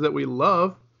attractions that we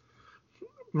love.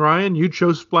 Ryan, you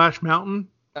chose Splash Mountain.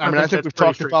 I think we've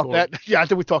talked about that. Yeah, I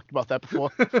think we talked about that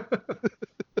before.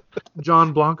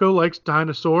 John Blanco likes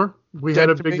Dinosaur. We had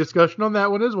a big discussion on that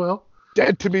one as well.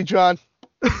 Dead to me, John.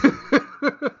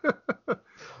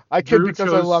 I kid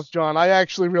because I love John. I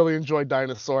actually really enjoy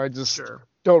Dinosaur. I just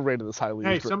don't rate it as highly.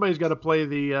 Hey, somebody's got to play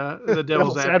the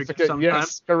devil's advocate sometime.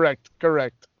 Yes,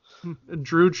 correct.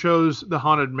 Drew chose the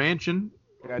Haunted Mansion.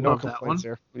 Yeah, no complaints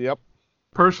here. Yep.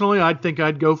 Personally, I think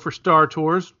I'd go for Star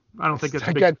Tours. I don't think that's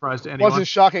a big surprise to anyone. Wasn't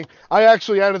shocking. I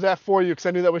actually added that for you because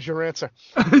I knew that was your answer.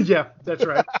 Yeah, that's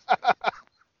right.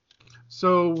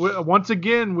 So once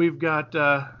again, we've got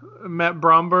Matt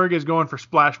Bromberg is going for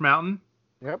Splash Mountain.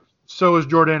 Yep. So is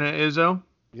Jordana Izzo.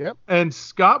 Yep. And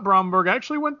Scott Bromberg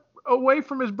actually went away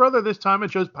from his brother this time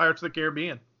and chose Pirates of the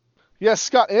Caribbean. Yes,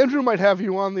 Scott, Andrew might have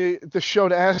you on the show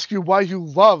to ask you why you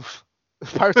love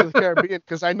Pirates of the Caribbean,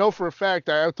 because I know for a fact,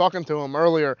 I was talking to him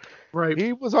earlier, right?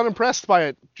 He was unimpressed by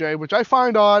it, Jay, which I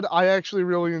find odd. I actually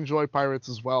really enjoy Pirates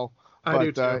as well. I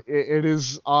do too. It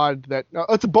is odd that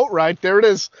it's a boat ride. There it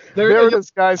is. There it is,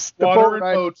 guys. The Water boat and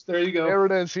ride. boats. There you go. There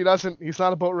it is. He's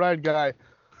not a boat ride guy.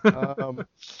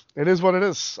 It is what it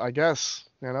is, I guess.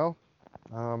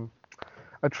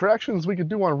 Attractions we could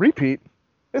do on repeat.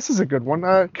 This is a good one.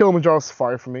 Kilimanjaro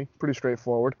Safari for me. Pretty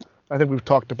straightforward. I think we've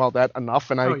talked about that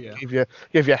enough, and I gave you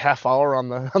a half hour on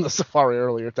the safari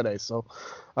earlier today. So,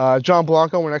 John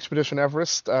Blanco and Expedition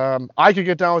Everest. I could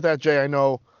get down with that, Jay. I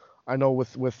know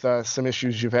with some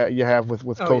issues you have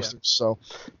with coasters. Yeah. So,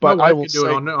 but I will do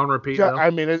it on repeat. Yeah, I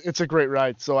mean it's a great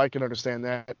ride, so I can understand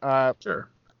that. Sure.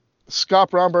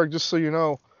 Scott Bromberg, just so you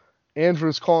know,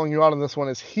 Andrew's calling you out on this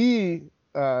one.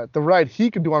 The ride he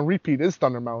could do on repeat is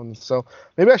Thunder Mountain. So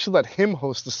maybe I should let him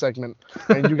host the segment,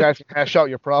 and you guys can hash out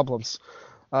your problems.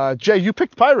 Jay, you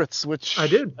picked Pirates, which I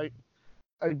did.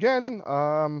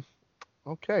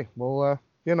 Okay. Well,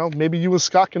 maybe you and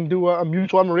Scott can do a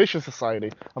mutual admiration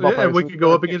society. And we could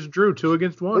go up against Drew, 2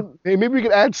 against 1. Maybe we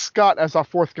could add Scott as our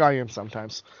fourth guy in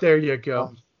sometimes. There you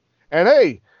go. And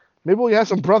hey, maybe we have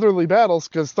some brotherly battles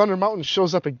because Thunder Mountain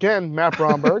shows up again, Matt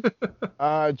Bromberg.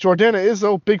 Jordana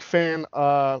Izzo, big fan.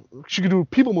 She could do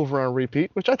People Mover on repeat,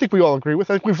 which I think we all agree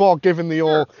with. I think we've all given the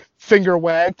old finger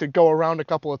wag to go around a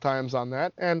couple of times on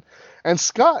that. And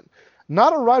Scott,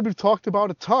 not a ride we've talked about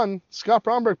a ton. Scott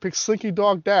Bromberg picked Slinky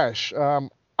Dog Dash.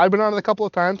 I've been on it a couple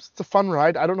of times. It's a fun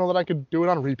ride. I don't know that I could do it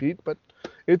on repeat, but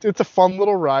it's a fun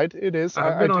little ride. It is.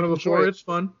 I've been on it before. It's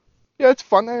fun. Yeah, it's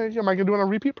fun. Am I going to do it on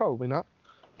repeat? Probably not.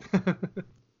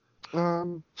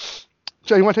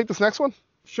 Jay, you want to take this next one?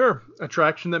 Sure.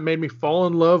 Attraction that made me fall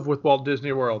in love with Walt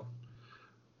Disney World.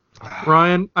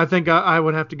 Ryan, I think I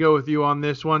would have to go with you on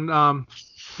this one.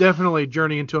 Definitely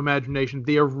Journey into Imagination,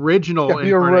 the original. Yeah,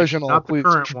 the original, not please. The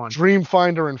current one.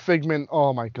 Dreamfinder and Figment.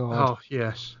 Oh my God. Oh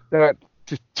yes. That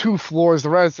 2 floors. The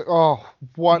rest. Oh,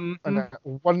 what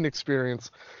an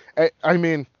experience. I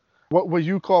mean, what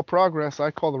you call progress,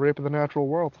 I call the rape of the natural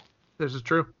world. This is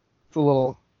true. It's a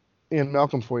little Ian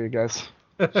Malcolm for you guys.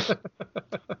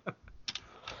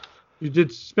 You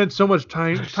did spend so much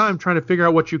time trying to figure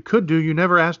out what you could do. You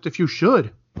never asked if you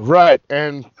should. Right,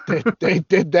 and they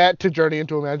did that to Journey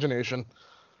into Imagination.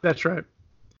 That's right.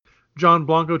 John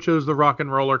Blanco chose the Rock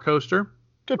and Roller Coaster.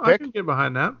 Good I pick. can get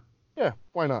behind that. Yeah,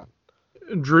 why not?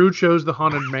 Drew chose the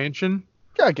Haunted Mansion.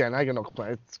 Yeah, again, I can no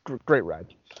complaint. It's a great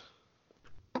ride.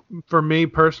 For me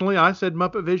personally, I said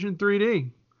Muppet Vision 3D.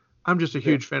 I'm just a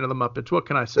huge fan of the Muppets. What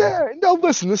can I say? Yeah, no,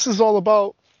 listen, this is all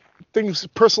about things,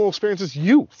 personal experiences,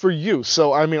 for you.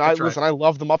 So, I mean, listen, I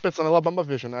love the Muppets and I love Muppet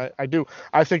Vision. I do.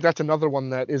 I think that's another one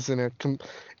that is in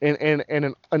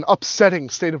an upsetting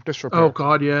state of disrepair. Oh,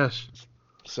 God, yes.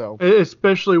 So,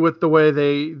 especially with the way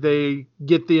they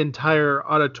get the entire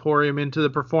auditorium into the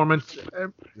performance.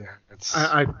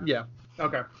 Yeah,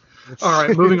 Okay. All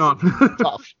right, moving on.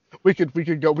 Tough. We could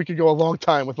go a long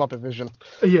time with Muppet Vision.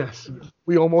 Yes.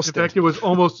 We almost In fact, it was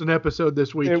almost an episode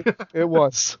this week. It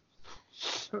was.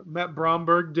 Matt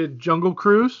Bromberg did Jungle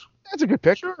Cruise. That's a good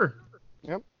pick. Sure.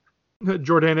 Yep.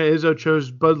 Jordana Izzo chose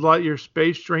Buzz Lightyear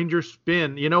Space Ranger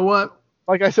Spin. You know what?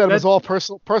 Like I said, it was all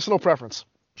personal preference.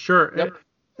 Sure. Yep.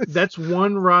 That's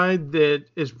one ride that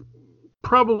is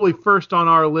probably first on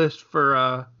our list for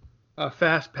a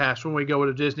Fast Pass when we go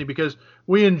to Disney because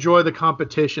we enjoy the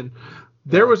competition.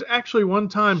 There was actually one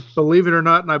time, believe it or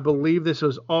not, and I believe this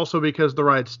was also because the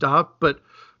ride stopped, but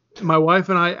my wife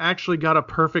and I actually got a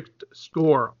perfect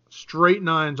score, straight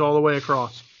 9s all the way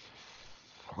across.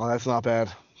 Oh, that's not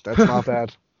bad. That's not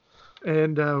bad.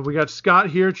 And we got Scott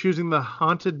here choosing the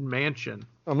Haunted Mansion.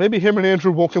 Well, maybe him and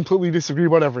Andrew won't completely disagree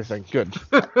about everything. Good.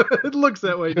 It looks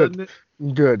that way, doesn't it?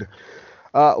 Good.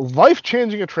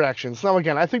 Life-changing attractions. Now,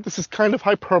 again, I think this is kind of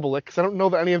hyperbolic because I don't know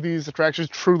that any of these attractions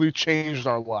truly changed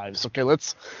our lives. Okay,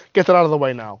 let's get that out of the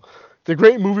way now. The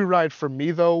Great Movie Ride for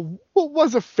me, though,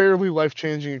 was a fairly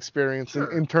life-changing experience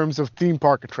in terms of theme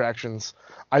park attractions.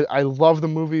 I love the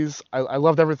movies. I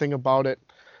loved everything about it.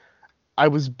 I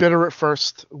was bitter at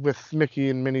first with Mickey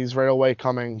and Minnie's Right Away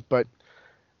coming, but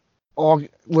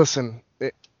listen,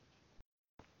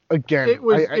 again, it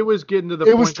was getting to the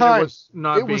point that it was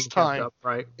not being kept up,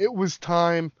 right? It was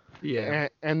time. Yeah.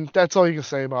 And that's all you can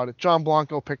say about it. John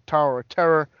Blanco picked Tower of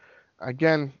Terror.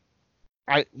 Again,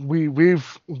 we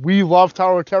love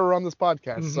Tower of Terror on this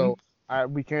podcast, so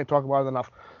we can't talk about it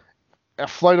enough. A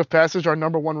Flight of Passage, our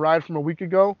number one ride from a week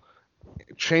ago,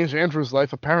 changed Andrew's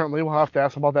life. Apparently, we'll have to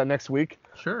ask him about that next week.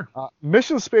 Sure.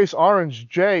 Mission Space Orange,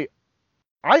 Jay.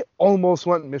 I almost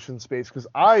went Mission Space because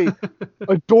I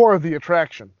adore the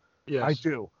attraction. Yes. I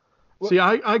do. See,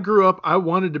 I grew up, I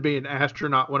wanted to be an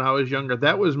astronaut when I was younger.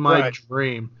 That was my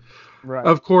dream. Right.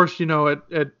 Of course, at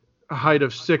a height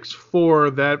of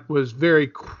 6'4", that was very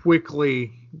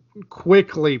quickly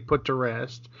put to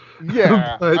rest.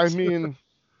 Yeah, But- I mean,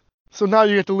 so now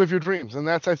you get to live your dreams, and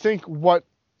that's, I think, what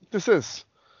this is.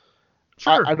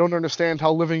 Sure. I don't understand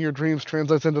how living your dreams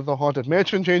translates into the Haunted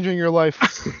Mansion changing your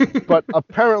life, but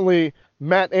apparently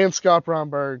Matt and Scott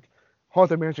Bromberg,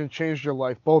 Haunted Mansion changed your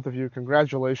life. Both of you,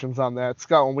 congratulations on that.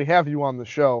 Scott, when we have you on the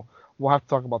show, we'll have to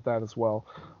talk about that as well.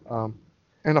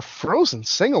 And a Frozen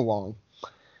sing-along.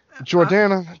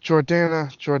 Jordana.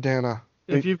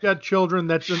 If you've got children,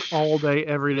 that's an all-day,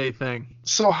 everyday thing.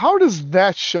 So how does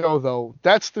that show, though?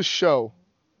 That's the show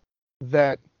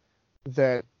that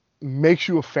makes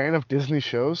you a fan of Disney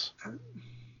shows?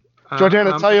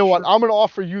 Jordana, tell you what, I'm going to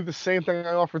offer you the same thing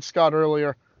I offered Scott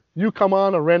earlier. You come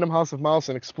on a Random House of Mouse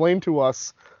and explain to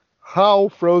us how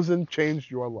Frozen changed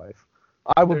your life.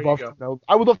 I would love to know.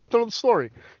 I would love to know the story.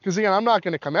 Because, again, I'm not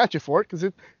going to come at you for it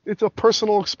because it's a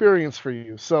personal experience for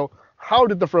you. So how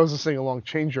did the Frozen sing-along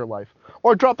change your life?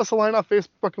 Or drop us a line on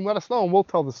Facebook and let us know, and we'll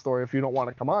tell the story if you don't want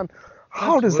to come on.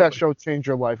 How does that show change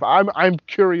your life? I'm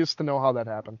curious to know how that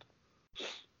happened.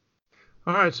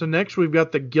 All right, so next we've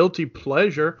got the Guilty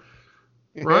Pleasure.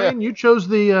 Ryan, you chose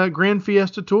the Grand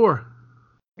Fiesta Tour.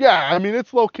 Yeah, I mean,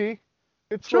 it's low-key.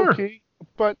 It's Sure. low-key.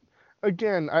 But,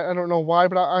 again, I don't know why,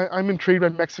 but I'm intrigued by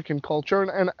Mexican culture,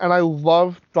 and I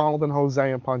love Donald and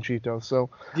Jose and Panchito. So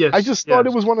Yes, I just thought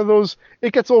it was one of those,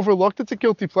 it gets overlooked. It's a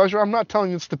guilty pleasure. I'm not telling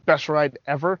you it's the best ride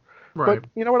ever. Right. But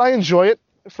you know what? I enjoy it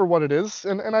for what it is,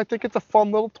 and I think it's a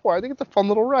fun little tour. I think it's a fun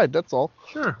little ride. That's all.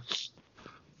 Sure.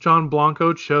 John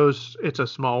Blanco chose It's a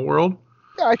Small World.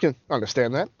 Yeah, I can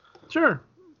understand that. Sure.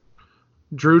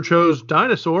 Drew chose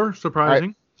Dinosaur,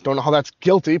 surprising. I don't know how that's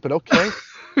guilty, but okay.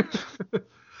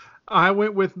 I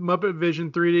went with Muppet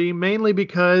Vision 3D mainly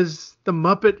because the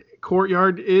Muppet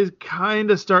Courtyard is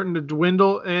kind of starting to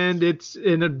dwindle, and it's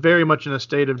very much in a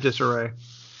state of disarray.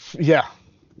 Yeah.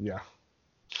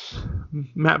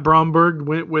 Matt Bromberg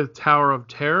went with Tower of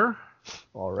Terror.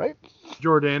 All right.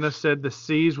 Jordana said The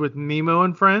Seas with Nemo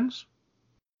and Friends.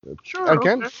 Sure.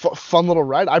 Again, Okay. fun little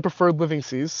ride. I preferred Living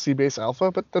Seas, Sea Base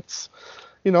Alpha, but that's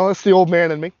that's the old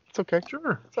man in me. It's okay.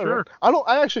 Sure. It's all right.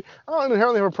 Sure. I don't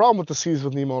inherently have a problem with the Seas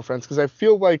with Nemo and Friends because I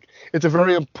feel like it's a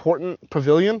very important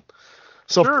pavilion.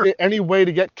 So Sure. if any way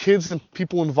to get kids and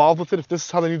people involved with it, if this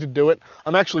is how they need to do it,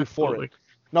 I'm actually for Absolutely. it.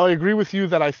 Now I agree with you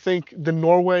that I think the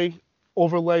Norway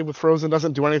overlay with Frozen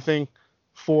doesn't do anything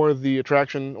for the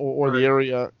attraction or the Right.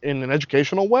 area in an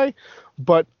educational way,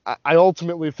 but I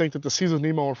ultimately think that the Seas with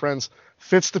Nemo and Friends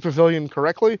fits the pavilion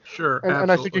correctly, Sure. and I think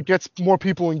Absolutely. it gets more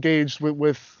people engaged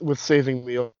with saving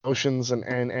the oceans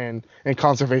and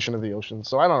conservation of the oceans.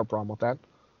 So I don't have a problem with that.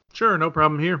 Sure. No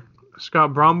problem here.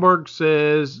 Scott Bromberg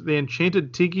says the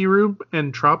Enchanted Tiki Room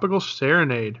and Tropical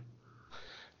Serenade.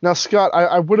 Now, Scott,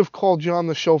 I would have called you on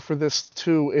the show for this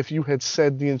too if you had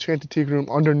said the Enchanted Tiki Room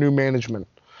under new management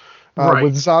Right.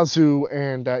 with Zazu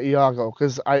and Iago,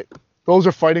 because those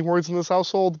are fighting words in this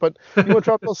household. But you want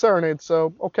Tropical Serenade,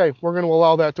 so okay, we're going to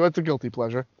allow that too. It's a guilty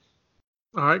pleasure.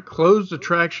 All right. Closed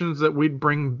attractions that we'd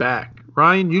bring back.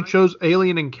 Ryan, you chose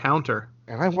Alien Encounter.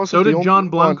 And I wasn't So the did only John one.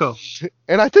 Blanco.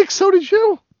 And I think so did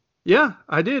you. Yeah,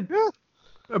 I did.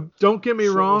 Yeah. Don't get me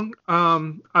So- wrong.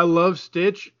 I love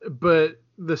Stitch, but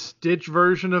the Stitch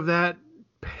version of that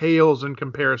pales in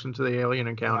comparison to the Alien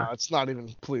Encounter. It's not even.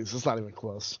 Please, it's not even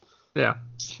close. Yeah.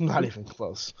 It's not even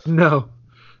close. No.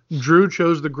 Drew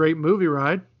chose the Great Movie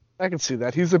Ride. I can see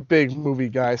that. He's a big movie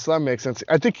guy, so that makes sense.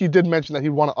 I think he did mention that he'd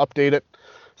want to update it.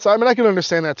 So, I mean, I can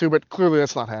understand that too, but clearly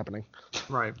that's not happening.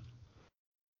 Right.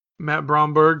 Matt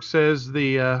Bromberg says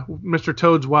the Mr.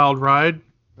 Toad's Wild Ride.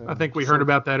 I think we heard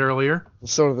about that earlier. And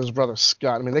so did his brother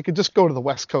Scott. I mean, they could just go to the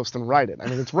West Coast and ride it. I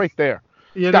mean, it's right there.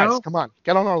 You Guys, know, come on.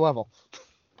 Get on our level.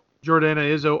 Jordana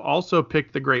Izzo also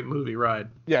picked the Great Movie Ride.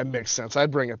 Yeah, it makes sense.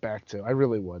 I'd bring it back too. I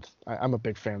really would. I'm a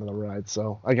big fan of the ride.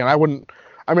 So, again, I wouldn't.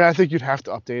 I mean, I think you'd have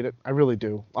to update it. I really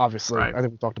do. Obviously. Right. I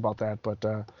think we talked about that. But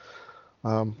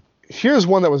here's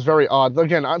one that was very odd.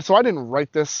 Again, so I didn't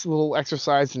write this little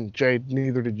exercise, and Jay,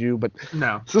 neither did you. But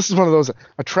No. so this is one of those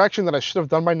attraction that I should have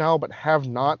done by now, but have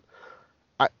not.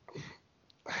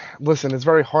 Listen, it's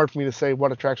very hard for me to say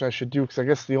what attraction I should do because I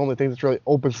guess the only thing that's really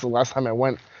open since the last time I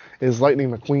went is Lightning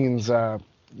McQueen's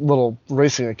little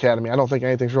racing academy. I don't think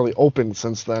anything's really opened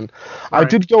since then. I Right.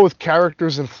 did go with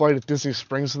characters in flight at Disney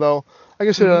Springs though. I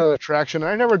guess it's an attraction, and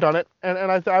I never done it, and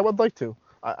I would like to.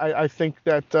 I think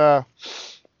that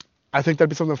I think that'd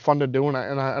be something fun to do, and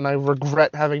I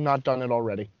regret having not done it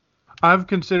already. I've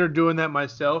considered doing that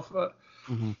myself.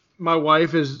 My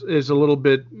wife is a little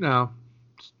bit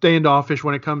standoffish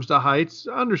when it comes to heights,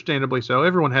 understandably so.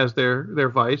 Everyone has their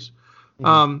vice.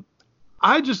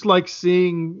 I just like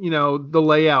seeing the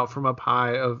layout from up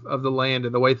high of the land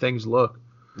and the way things look.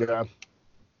 Yeah.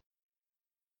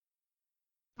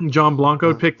 John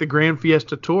Blanco picked the Grand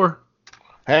Fiesta Tour.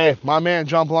 Hey, my man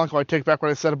John Blanco, I take back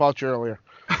what I said about you earlier.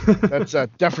 That's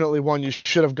definitely one you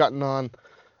should have gotten on.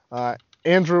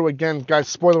 Andrew, again, guys,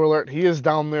 spoiler alert, he is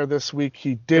down there this week.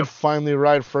 He did finally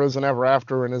ride Frozen Ever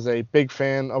After and is a big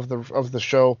fan of the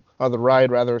show, the ride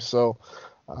rather. So,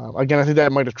 again, I think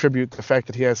that might attribute the fact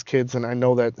that he has kids, and I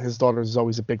know that his daughter is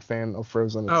always a big fan of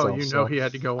Frozen itself. He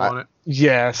had to go on it.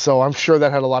 Yeah, so I'm sure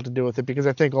that had a lot to do with it because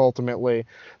I think ultimately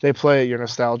they play at your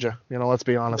nostalgia. Let's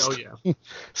be honest. Oh, yeah.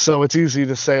 So it's easy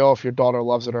to say, oh, if your daughter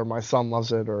loves it or my son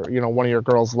loves it or, one of your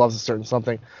girls loves a certain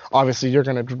something, obviously you're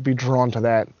going to be drawn to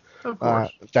that. Of course.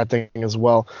 That thing as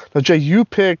well. Now, Jay, you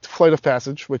picked Flight of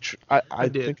Passage, which I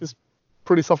did. think is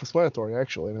pretty self-explanatory,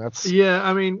 actually. I mean, that's Yeah,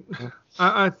 I mean,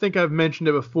 I think I've mentioned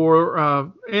it before.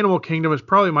 Animal Kingdom is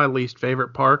probably my least favorite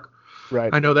park.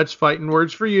 right. I know that's fighting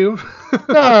words for you.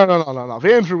 No. If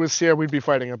Andrew was here, we'd be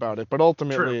fighting about it. But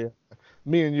ultimately,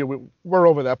 me and you, we're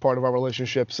over that part of our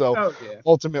relationship. So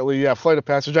ultimately, yeah, Flight of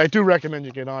Passage. I do recommend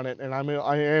you get on it, and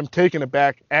I am taken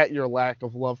aback at your lack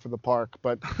of love for the park,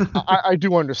 but I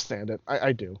do understand it.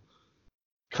 I do,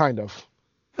 kind of.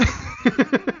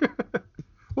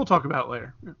 We'll talk about it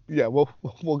later. Yeah, we'll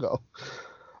go.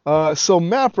 So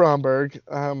Matt Bromberg,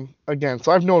 again,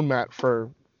 so I've known Matt for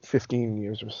 15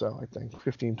 years or so, I think.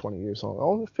 15, 20 years.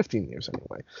 15 years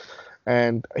anyway.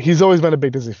 And he's always been a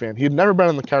big Disney fan. He'd never been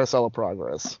on the Carousel of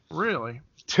Progress. Really?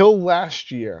 Till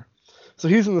last year. So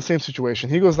he's in the same situation.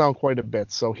 He goes down quite a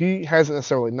bit. So he hasn't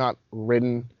necessarily not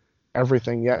ridden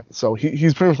everything yet. So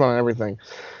he's pretty much on everything.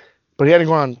 But he hadn't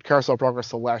gone on Carousel of Progress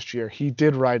till last year. He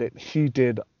did ride it. He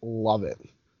did love it.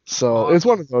 So it's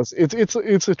one of those.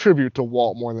 It's a tribute to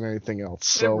Walt more than anything else.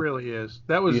 So it really is.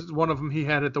 That was one of them he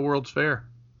had at the World's Fair.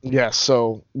 yeah.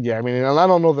 So yeah, I mean, and I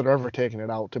don't know that I've ever taken it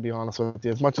out, to be honest with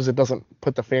you. As much as it doesn't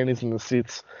put the fannies in the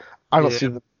seats, I don't see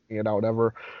them taking it out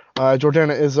ever.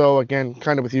 Jordana Izzo, again,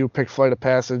 kind of with you, picked Flight of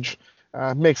Passage.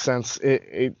 Makes sense.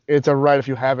 It's a right if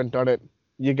you haven't done it,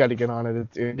 you got to get on it.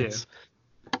 It's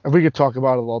and we could talk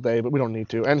about it all day, but we don't need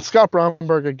to. And Scott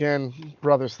Bromberg, again,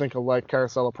 brothers think alike,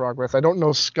 Carousel of Progress. I don't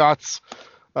know Scott's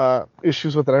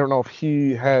issues with it. I don't know if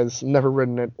he has never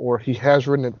ridden it or he has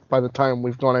ridden it by the time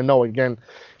we've gone. I know, again,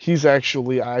 he's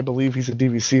actually, I believe he's a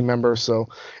DVC member. So,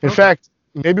 in fact,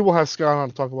 maybe we'll have Scott on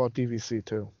to talk about DVC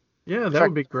too. Yeah, that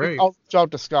would be great. I'll reach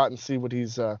out to Scott and see what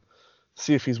he's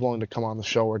see if he's willing to come on the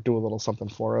show or do a little something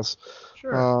for us.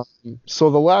 Sure. So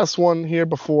the last one here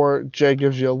before Jay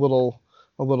gives you a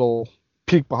little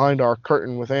peek behind our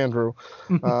curtain with Andrew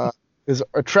is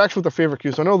attraction with the favorite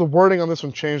cue. So I know the wording on this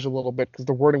one changed a little bit because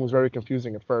the wording was very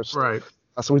confusing at first. Right.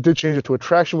 So we did change it to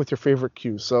attraction with your favorite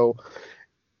cue. So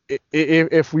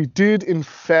if we did in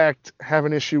fact have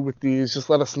an issue with these, just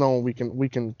let us know and we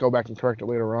can go back and correct it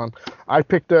later on. I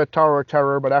picked Tower of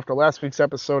Terror, but after last week's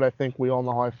episode, I think we all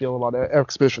know how I feel about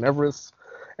Expedition Everest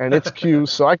and its cue.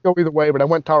 So I go either way, but I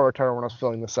went Tower of Terror when I was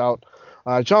filling this out.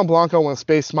 John Blanco went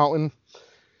Space Mountain.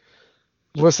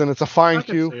 Listen, it's a fine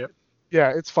cue.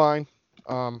 Yeah, it's fine.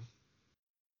 Again,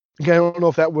 I don't know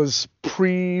if that was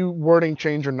pre-wording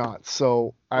change or not,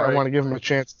 so I want to give him a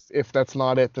chance. If that's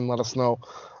not it, then let us know.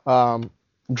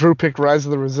 Drew picked Rise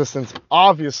of the Resistance,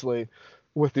 obviously,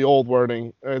 with the old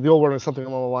wording. The old wording is something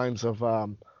along the lines of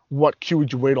what cue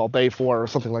would you wait all day for, or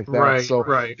something like that. Right, so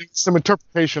right. Some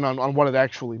interpretation on what it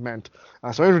actually meant.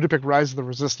 So Andrew did pick Rise of the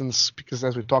Resistance because,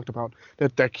 as we talked about,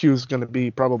 that cue is going to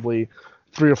be probably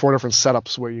 3 or 4 different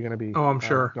setups where you're going to be. Oh, I'm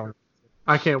sure. Going.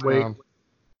 I can't wait.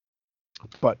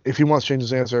 But if he wants to change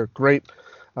his answer, great.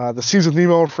 The Seas of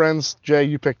Nemo and Friends, Jay,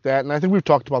 you picked that, and I think we've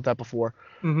talked about that before.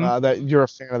 That you're a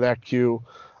fan of that cue.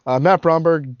 Matt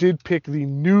Bromberg did pick the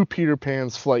new Peter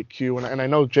Pan's flight cue, and I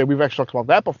know, Jay, we've actually talked about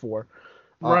that before.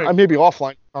 Right. Maybe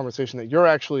offline conversation that you're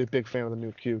actually a big fan of the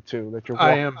new cue too. That you're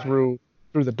walking through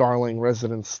the Darling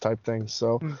residence type thing.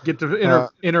 So get to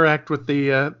interact with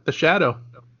the shadow.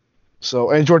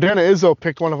 So, and Jordana Izzo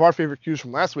picked one of our favorite cues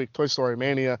from last week, Toy Story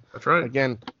Mania. That's right.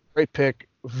 Again, great pick,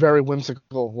 very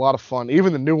whimsical, a lot of fun.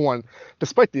 Even the new one,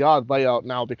 despite the odd layout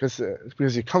now, because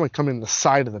you come in the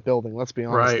side of the building. Let's be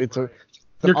honest, right.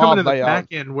 You're coming to the back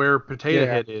end where Potato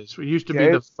Head is. It used to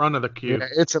be the front of the cue. Yeah,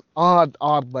 it's an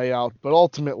odd layout, but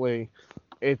ultimately,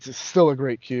 it's still a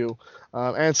great cue.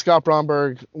 And Scott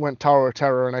Bromberg went Tower of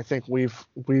Terror, and I think we've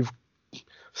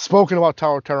spoken about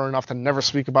Tower of Terror enough to never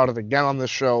speak about it again on this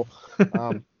show.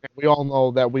 We all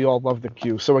know that we all love the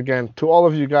cue. So again, to all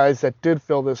of you guys that did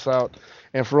fill this out,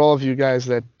 and for all of you guys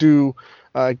that do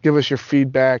give us your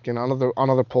feedback and on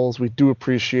other polls, we do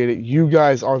appreciate it. You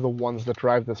guys are the ones that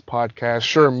drive this podcast.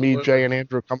 Sure, Absolutely. me, Jay, and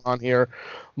Andrew come on here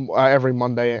every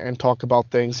Monday and talk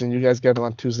about things, and you guys get it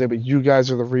on Tuesday, but you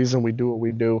guys are the reason we do what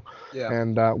we do. Yeah.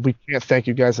 And we can't thank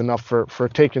you guys enough for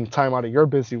taking time out of your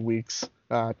busy weeks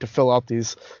to fill out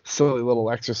these silly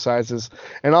little exercises.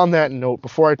 And on that note,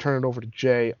 before I turn it over to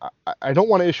Jay, I don't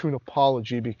want to issue an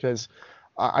apology because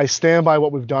I stand by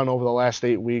what we've done over the last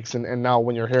 8 weeks, and now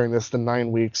when you're hearing this, the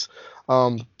 9 weeks.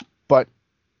 But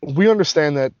we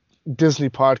understand that Disney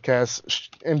podcasts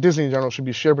and Disney in general should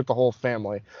be shared with the whole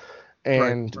family.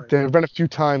 And right. There have been a few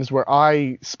times where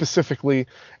I specifically,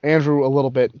 Andrew a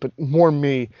little bit, but more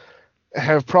me,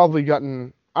 have probably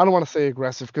gotten, I don't want to say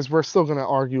aggressive because we're still going to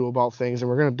argue about things and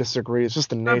we're going to disagree. It's just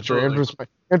the nature. Absolutely.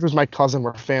 Andrew's my cousin.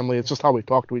 We're family. It's just how we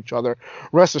talk to each other.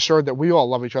 Rest assured that we all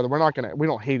love each other. We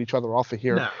don't hate each other off of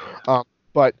here. No.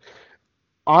 But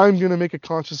I'm going to make a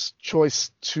conscious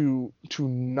choice to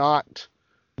not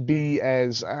be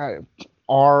as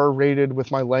R-rated with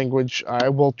my language. I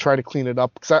will try to clean it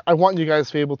up because I want you guys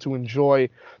to be able to enjoy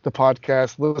the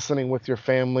podcast, listening with your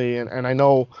family. And I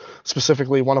know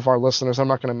specifically one of our listeners, I'm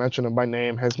not going to mention him by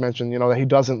name, has mentioned, that he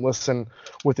doesn't listen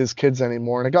with his kids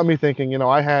anymore. And it got me thinking,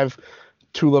 I have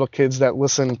 2 little kids that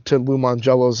listen to Lou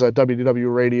Mangello's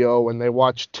WDW radio, and they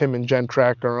watch Tim and Jen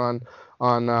Tracker on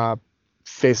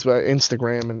Facebook,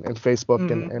 Instagram, and Facebook,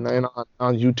 and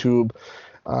on YouTube.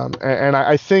 And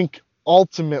I think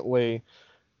ultimately,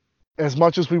 as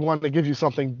much as we want to give you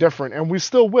something different, and we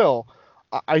still will,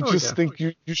 I just think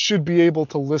you should be able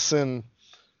to listen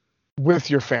with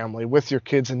your family, with your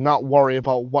kids, and not worry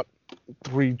about what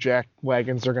 3 jack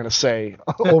wagons are going to say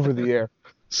over the air.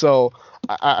 So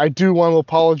I do want to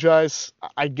apologize.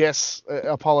 I guess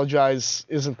apologize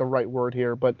isn't the right word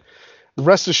here, but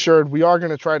rest assured, we are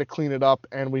going to try to clean it up,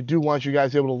 and we do want you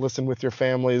guys to be able to listen with your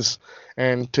families.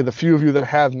 And to the few of you that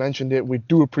have mentioned it, we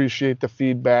do appreciate the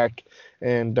feedback,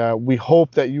 and we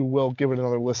hope that you will give it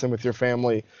another listen with your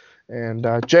family. And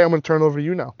Jay, I'm going to turn it over to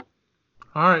you now.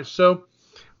 All right, so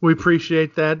we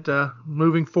appreciate that.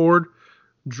 Moving forward,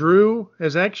 Drew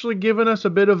has actually given us a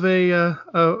bit of a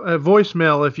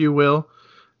voicemail, if you will,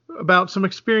 about some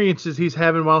experiences he's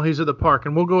having while he's at the park,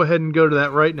 and we'll go ahead and go to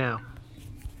that right now.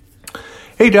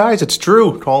 Hey guys, it's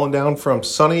Drew calling down from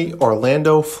sunny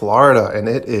Orlando, Florida, and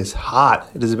it is hot.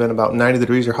 It has been about 90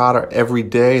 degrees or hotter every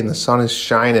day, and the sun is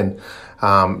shining.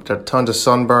 Tons of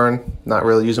sunburn, not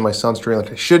really using my sunscreen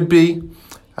like I should be.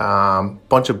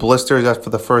 Bunch of blisters after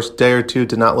the first day or two.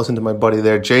 Did not listen to my buddy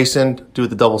there, Jason, do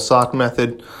the double sock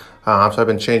method. So I've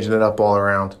been changing it up all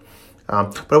around.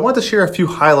 But I wanted to share a few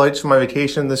highlights from my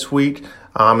vacation this week,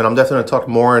 and I'm definitely going to talk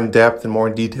more in depth and more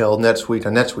in detail next week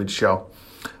on next week's show.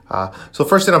 So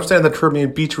first thing, I'm staying at the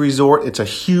Caribbean Beach Resort. It's a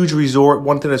huge resort.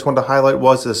 One thing I just wanted to highlight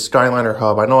was the Skyliner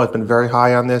Hub. I know I've been very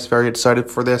high on this, very excited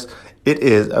for this. It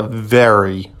is a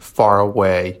very far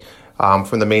away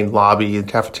from the main lobby and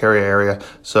cafeteria area.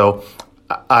 So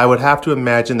I would have to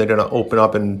imagine they're going to open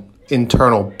up an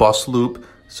internal bus loop.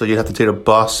 So you'd have to take a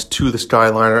bus to the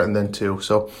Skyliner and then to.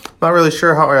 So I'm not really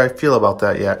sure how I feel about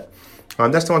that yet.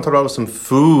 Next I want to talk about some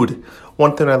food.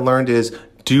 One thing I learned is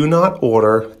do not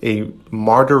order a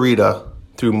margarita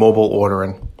through mobile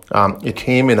ordering. It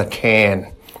came in a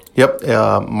can. Yep,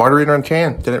 margarita in a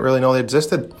can. Didn't really know they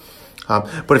existed.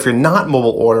 But if you're not mobile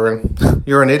ordering,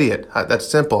 you're an idiot. That's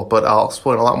simple, but I'll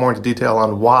explain a lot more into detail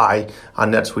on why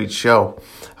on next week's show.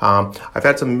 I've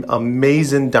had some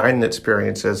amazing dining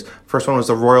experiences. First one was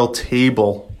the Royal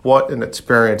Table. What an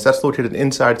experience. That's located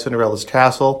inside Cinderella's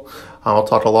castle. I'll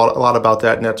talk a lot about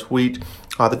that next week.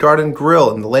 The Garden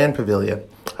Grill in the Land Pavilion.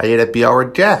 I ate at Be Our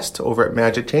Guest over at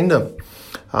Magic Kingdom.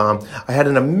 I had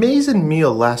an amazing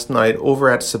meal last night over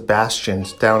at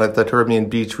Sebastian's down at the Caribbean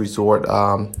Beach Resort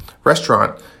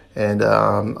restaurant. And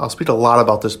I'll speak a lot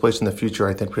about this place in the future,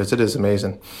 I think, because it is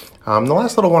amazing. The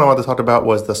last little one I wanted to talk about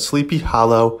was the Sleepy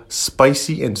Hollow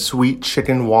spicy and sweet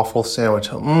chicken waffle sandwich.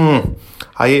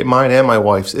 I ate mine and my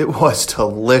wife's. It was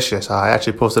delicious. I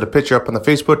actually posted a picture up on the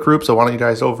Facebook group, so why don't you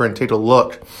guys over and take a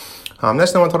look.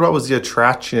 Next thing I want to talk about was the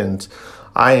attractions.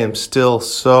 I am still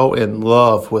so in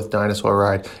love with Dinosaur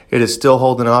Ride. It is still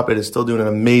holding up. It is still doing an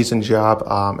amazing job,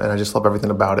 and I just love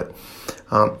everything about it.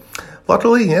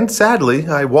 Luckily and sadly,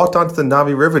 I walked onto the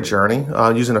Navi River journey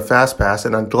using a fast pass,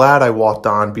 and I'm glad I walked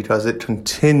on because it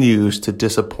continues to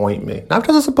disappoint me. Not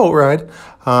because it's a boat ride.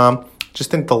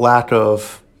 Just think the lack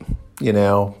of, I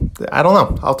don't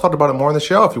know. I'll talk about it more in the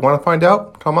show. If you want to find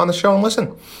out, come on the show and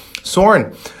listen.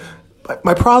 Soarin'.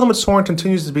 My problem with Soarin'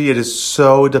 continues to be it is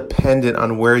so dependent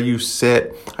on where you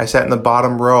sit. I sat in the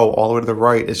bottom row all the way to the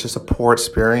right. It's just a poor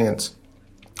experience.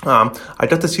 I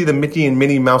got to see the Mickey and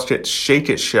Minnie Mouse Get Shake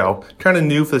It show. Kind of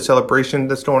new for the celebration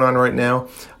that's going on right now.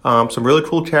 Some really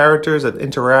cool characters that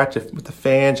interact with the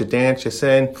fans. You dance, you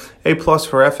sing. A+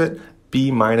 for effort.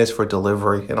 B- for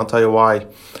delivery. And I'll tell you why.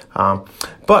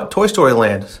 But Toy Story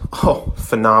Land,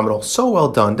 phenomenal. So well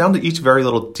done. Down to each very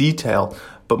little detail.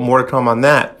 But more to come on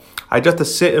that. I got to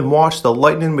sit and watch the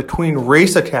Lightning McQueen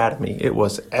Race Academy. It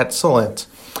was excellent.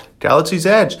 Galaxy's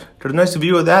Edge, got a nice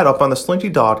view of that up on the Slinky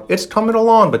Dog. It's coming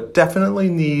along, but definitely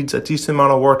needs a decent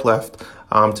amount of work left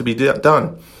to be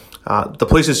done. The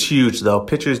place is huge, though.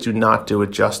 Pictures do not do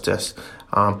it justice.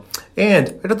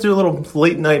 And I got to do a little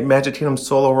late night Magic Kingdom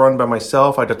solo run by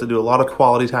myself. I got to do a lot of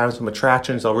quality time, some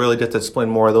attractions. I'll really get to explain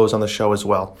more of those on the show as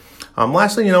well.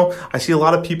 Lastly, I see a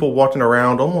lot of people walking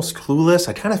around almost clueless.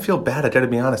 I kind of feel bad, I got to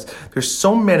be honest. There's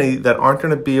so many that aren't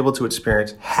going to be able to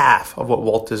experience half of what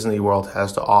Walt Disney World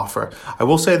has to offer. I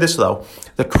will say this, though.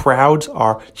 The crowds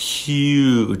are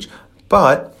huge.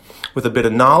 But with a bit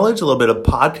of knowledge, a little bit of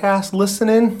podcast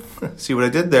listening, see what I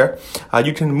did there,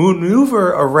 you can maneuver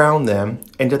around them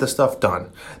and get the stuff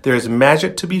done. There's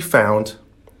magic to be found,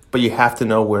 but you have to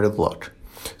know where to look.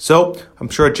 So I'm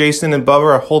sure Jason and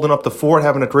Bubba are holding up the fort,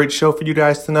 having a great show for you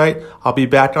guys tonight. I'll be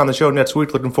back on the show next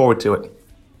week. Looking forward to it.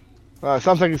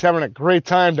 Sounds like he's having a great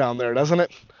time down there, doesn't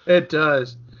it? It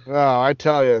does. Oh, I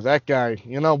tell you, that guy,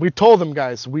 we told him,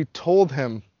 guys,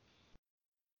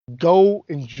 go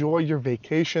enjoy your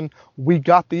vacation. We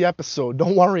got the episode.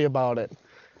 Don't worry about it.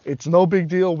 It's no big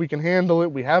deal. We can handle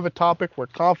it. We have a topic. We're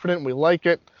confident. We like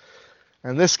it.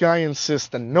 And this guy insists.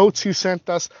 The notes he sent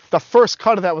us, the first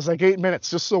cut of that was like 8 minutes,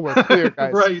 just so we're clear,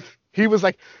 guys. Right. He was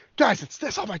like, guys, it's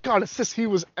this. Oh, my God, it's this.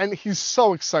 And he's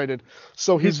so excited.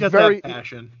 So He's got very... that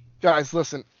passion. Guys,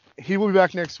 listen, he will be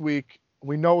back next week.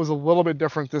 We know it was a little bit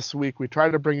different this week. We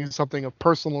tried to bring you something of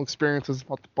personal experiences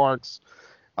about the parks.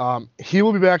 He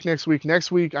will be back next week.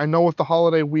 Next week, I know with the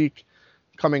holiday week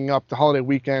coming up, the holiday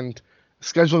weekend,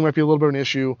 scheduling might be a little bit of an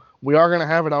issue. We are going to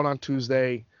have it out on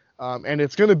Tuesday, and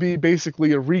it's going to be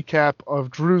basically a recap of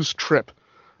Drew's trip.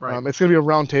 Right. It's going to be a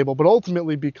round table, but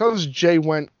ultimately, because Jay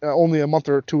went only a month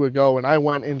or two ago and I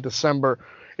went in December,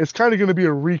 it's kind of going to be a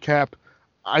recap,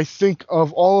 I think,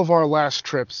 of all of our last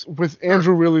trips, with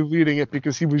Andrew really leading it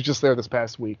because he was just there this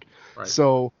past week. Right.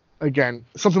 So, again,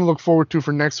 something to look forward to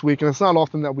for next week. And it's not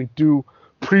often that we do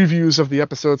previews of the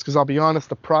episodes, because I'll be honest,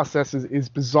 the process is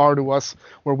bizarre to us,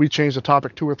 where we change the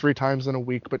topic 2 or 3 times in a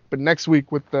week. But next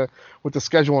week, with the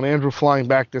schedule and Andrew flying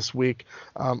back this week,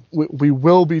 we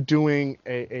will be doing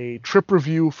a trip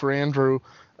review for Andrew,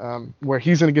 where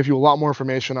he's going to give you a lot more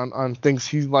information on things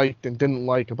he liked and didn't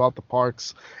like about the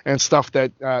parks, and stuff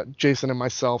that Jason and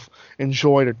myself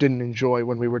enjoyed or didn't enjoy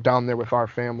when we were down there with our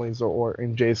families, or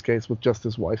in Jay's case, with just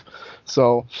his wife.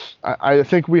 So I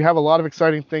think we have a lot of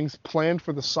exciting things planned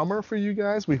for the summer for you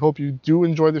guys. We hope you do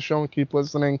enjoy the show and keep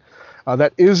listening.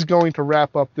 That is going to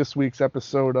wrap up this week's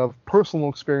episode of Personal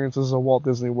Experiences of Walt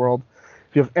Disney World.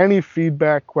 If you have any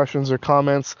feedback, questions, or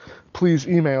comments, please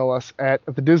email us at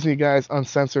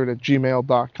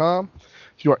thedisneyguysuncensored@gmail.com.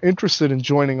 If you are interested in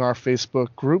joining our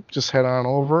Facebook group, just head on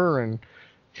over and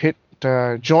hit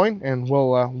join, and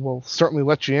we'll certainly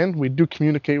let you in. We do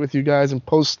communicate with you guys and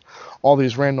post all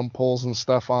these random polls and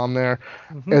stuff on there.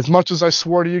 Mm-hmm. As much as I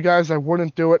swore to you guys I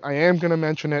wouldn't do it, I am going to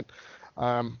mention it.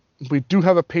 We do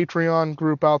have a Patreon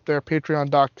group out there,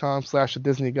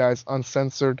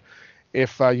 patreon.com/thedisneyguysuncensored.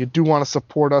 If you do want to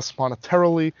support us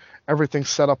monetarily, everything's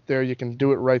set up there. You can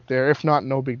do it right there. If not,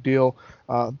 no big deal.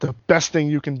 The best thing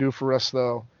you can do for us,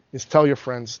 though, is tell your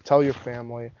friends, tell your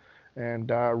family,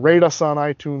 and rate us on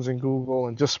iTunes and Google,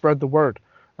 and just spread the word.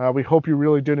 We hope you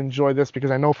really did enjoy this, because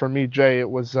I know for me, Jay,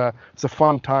 it's a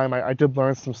fun time. I did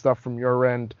learn some stuff from your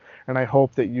end, and I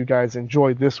hope that you guys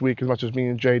enjoyed this week as much as me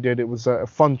and Jay did. It was a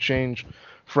fun change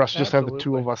for us to just have the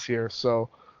two of us here. So.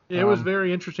 Yeah, it was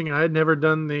very interesting. I had never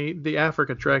done the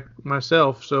Africa trek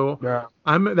myself, so yeah.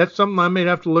 That's something I may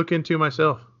have to look into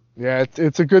myself. Yeah,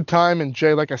 it's a good time, and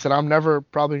Jay, like I said, I'm never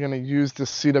probably going to use this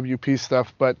CWP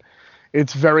stuff, but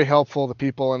it's very helpful to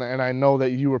people, and I know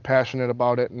that you were passionate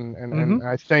about it, and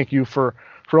I thank you for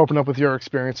opening up with your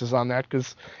experiences on that,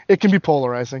 because it can be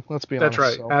polarizing. Let's be honest.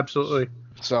 That's right, absolutely.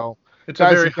 So it's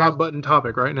guys, a very hot button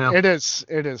topic right now. It is.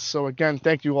 So again,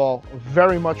 thank you all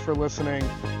very much for listening.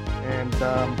 And,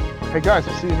 hey guys,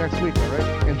 we'll see you next week, all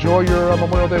right? Enjoy your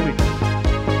Memorial Day weekend.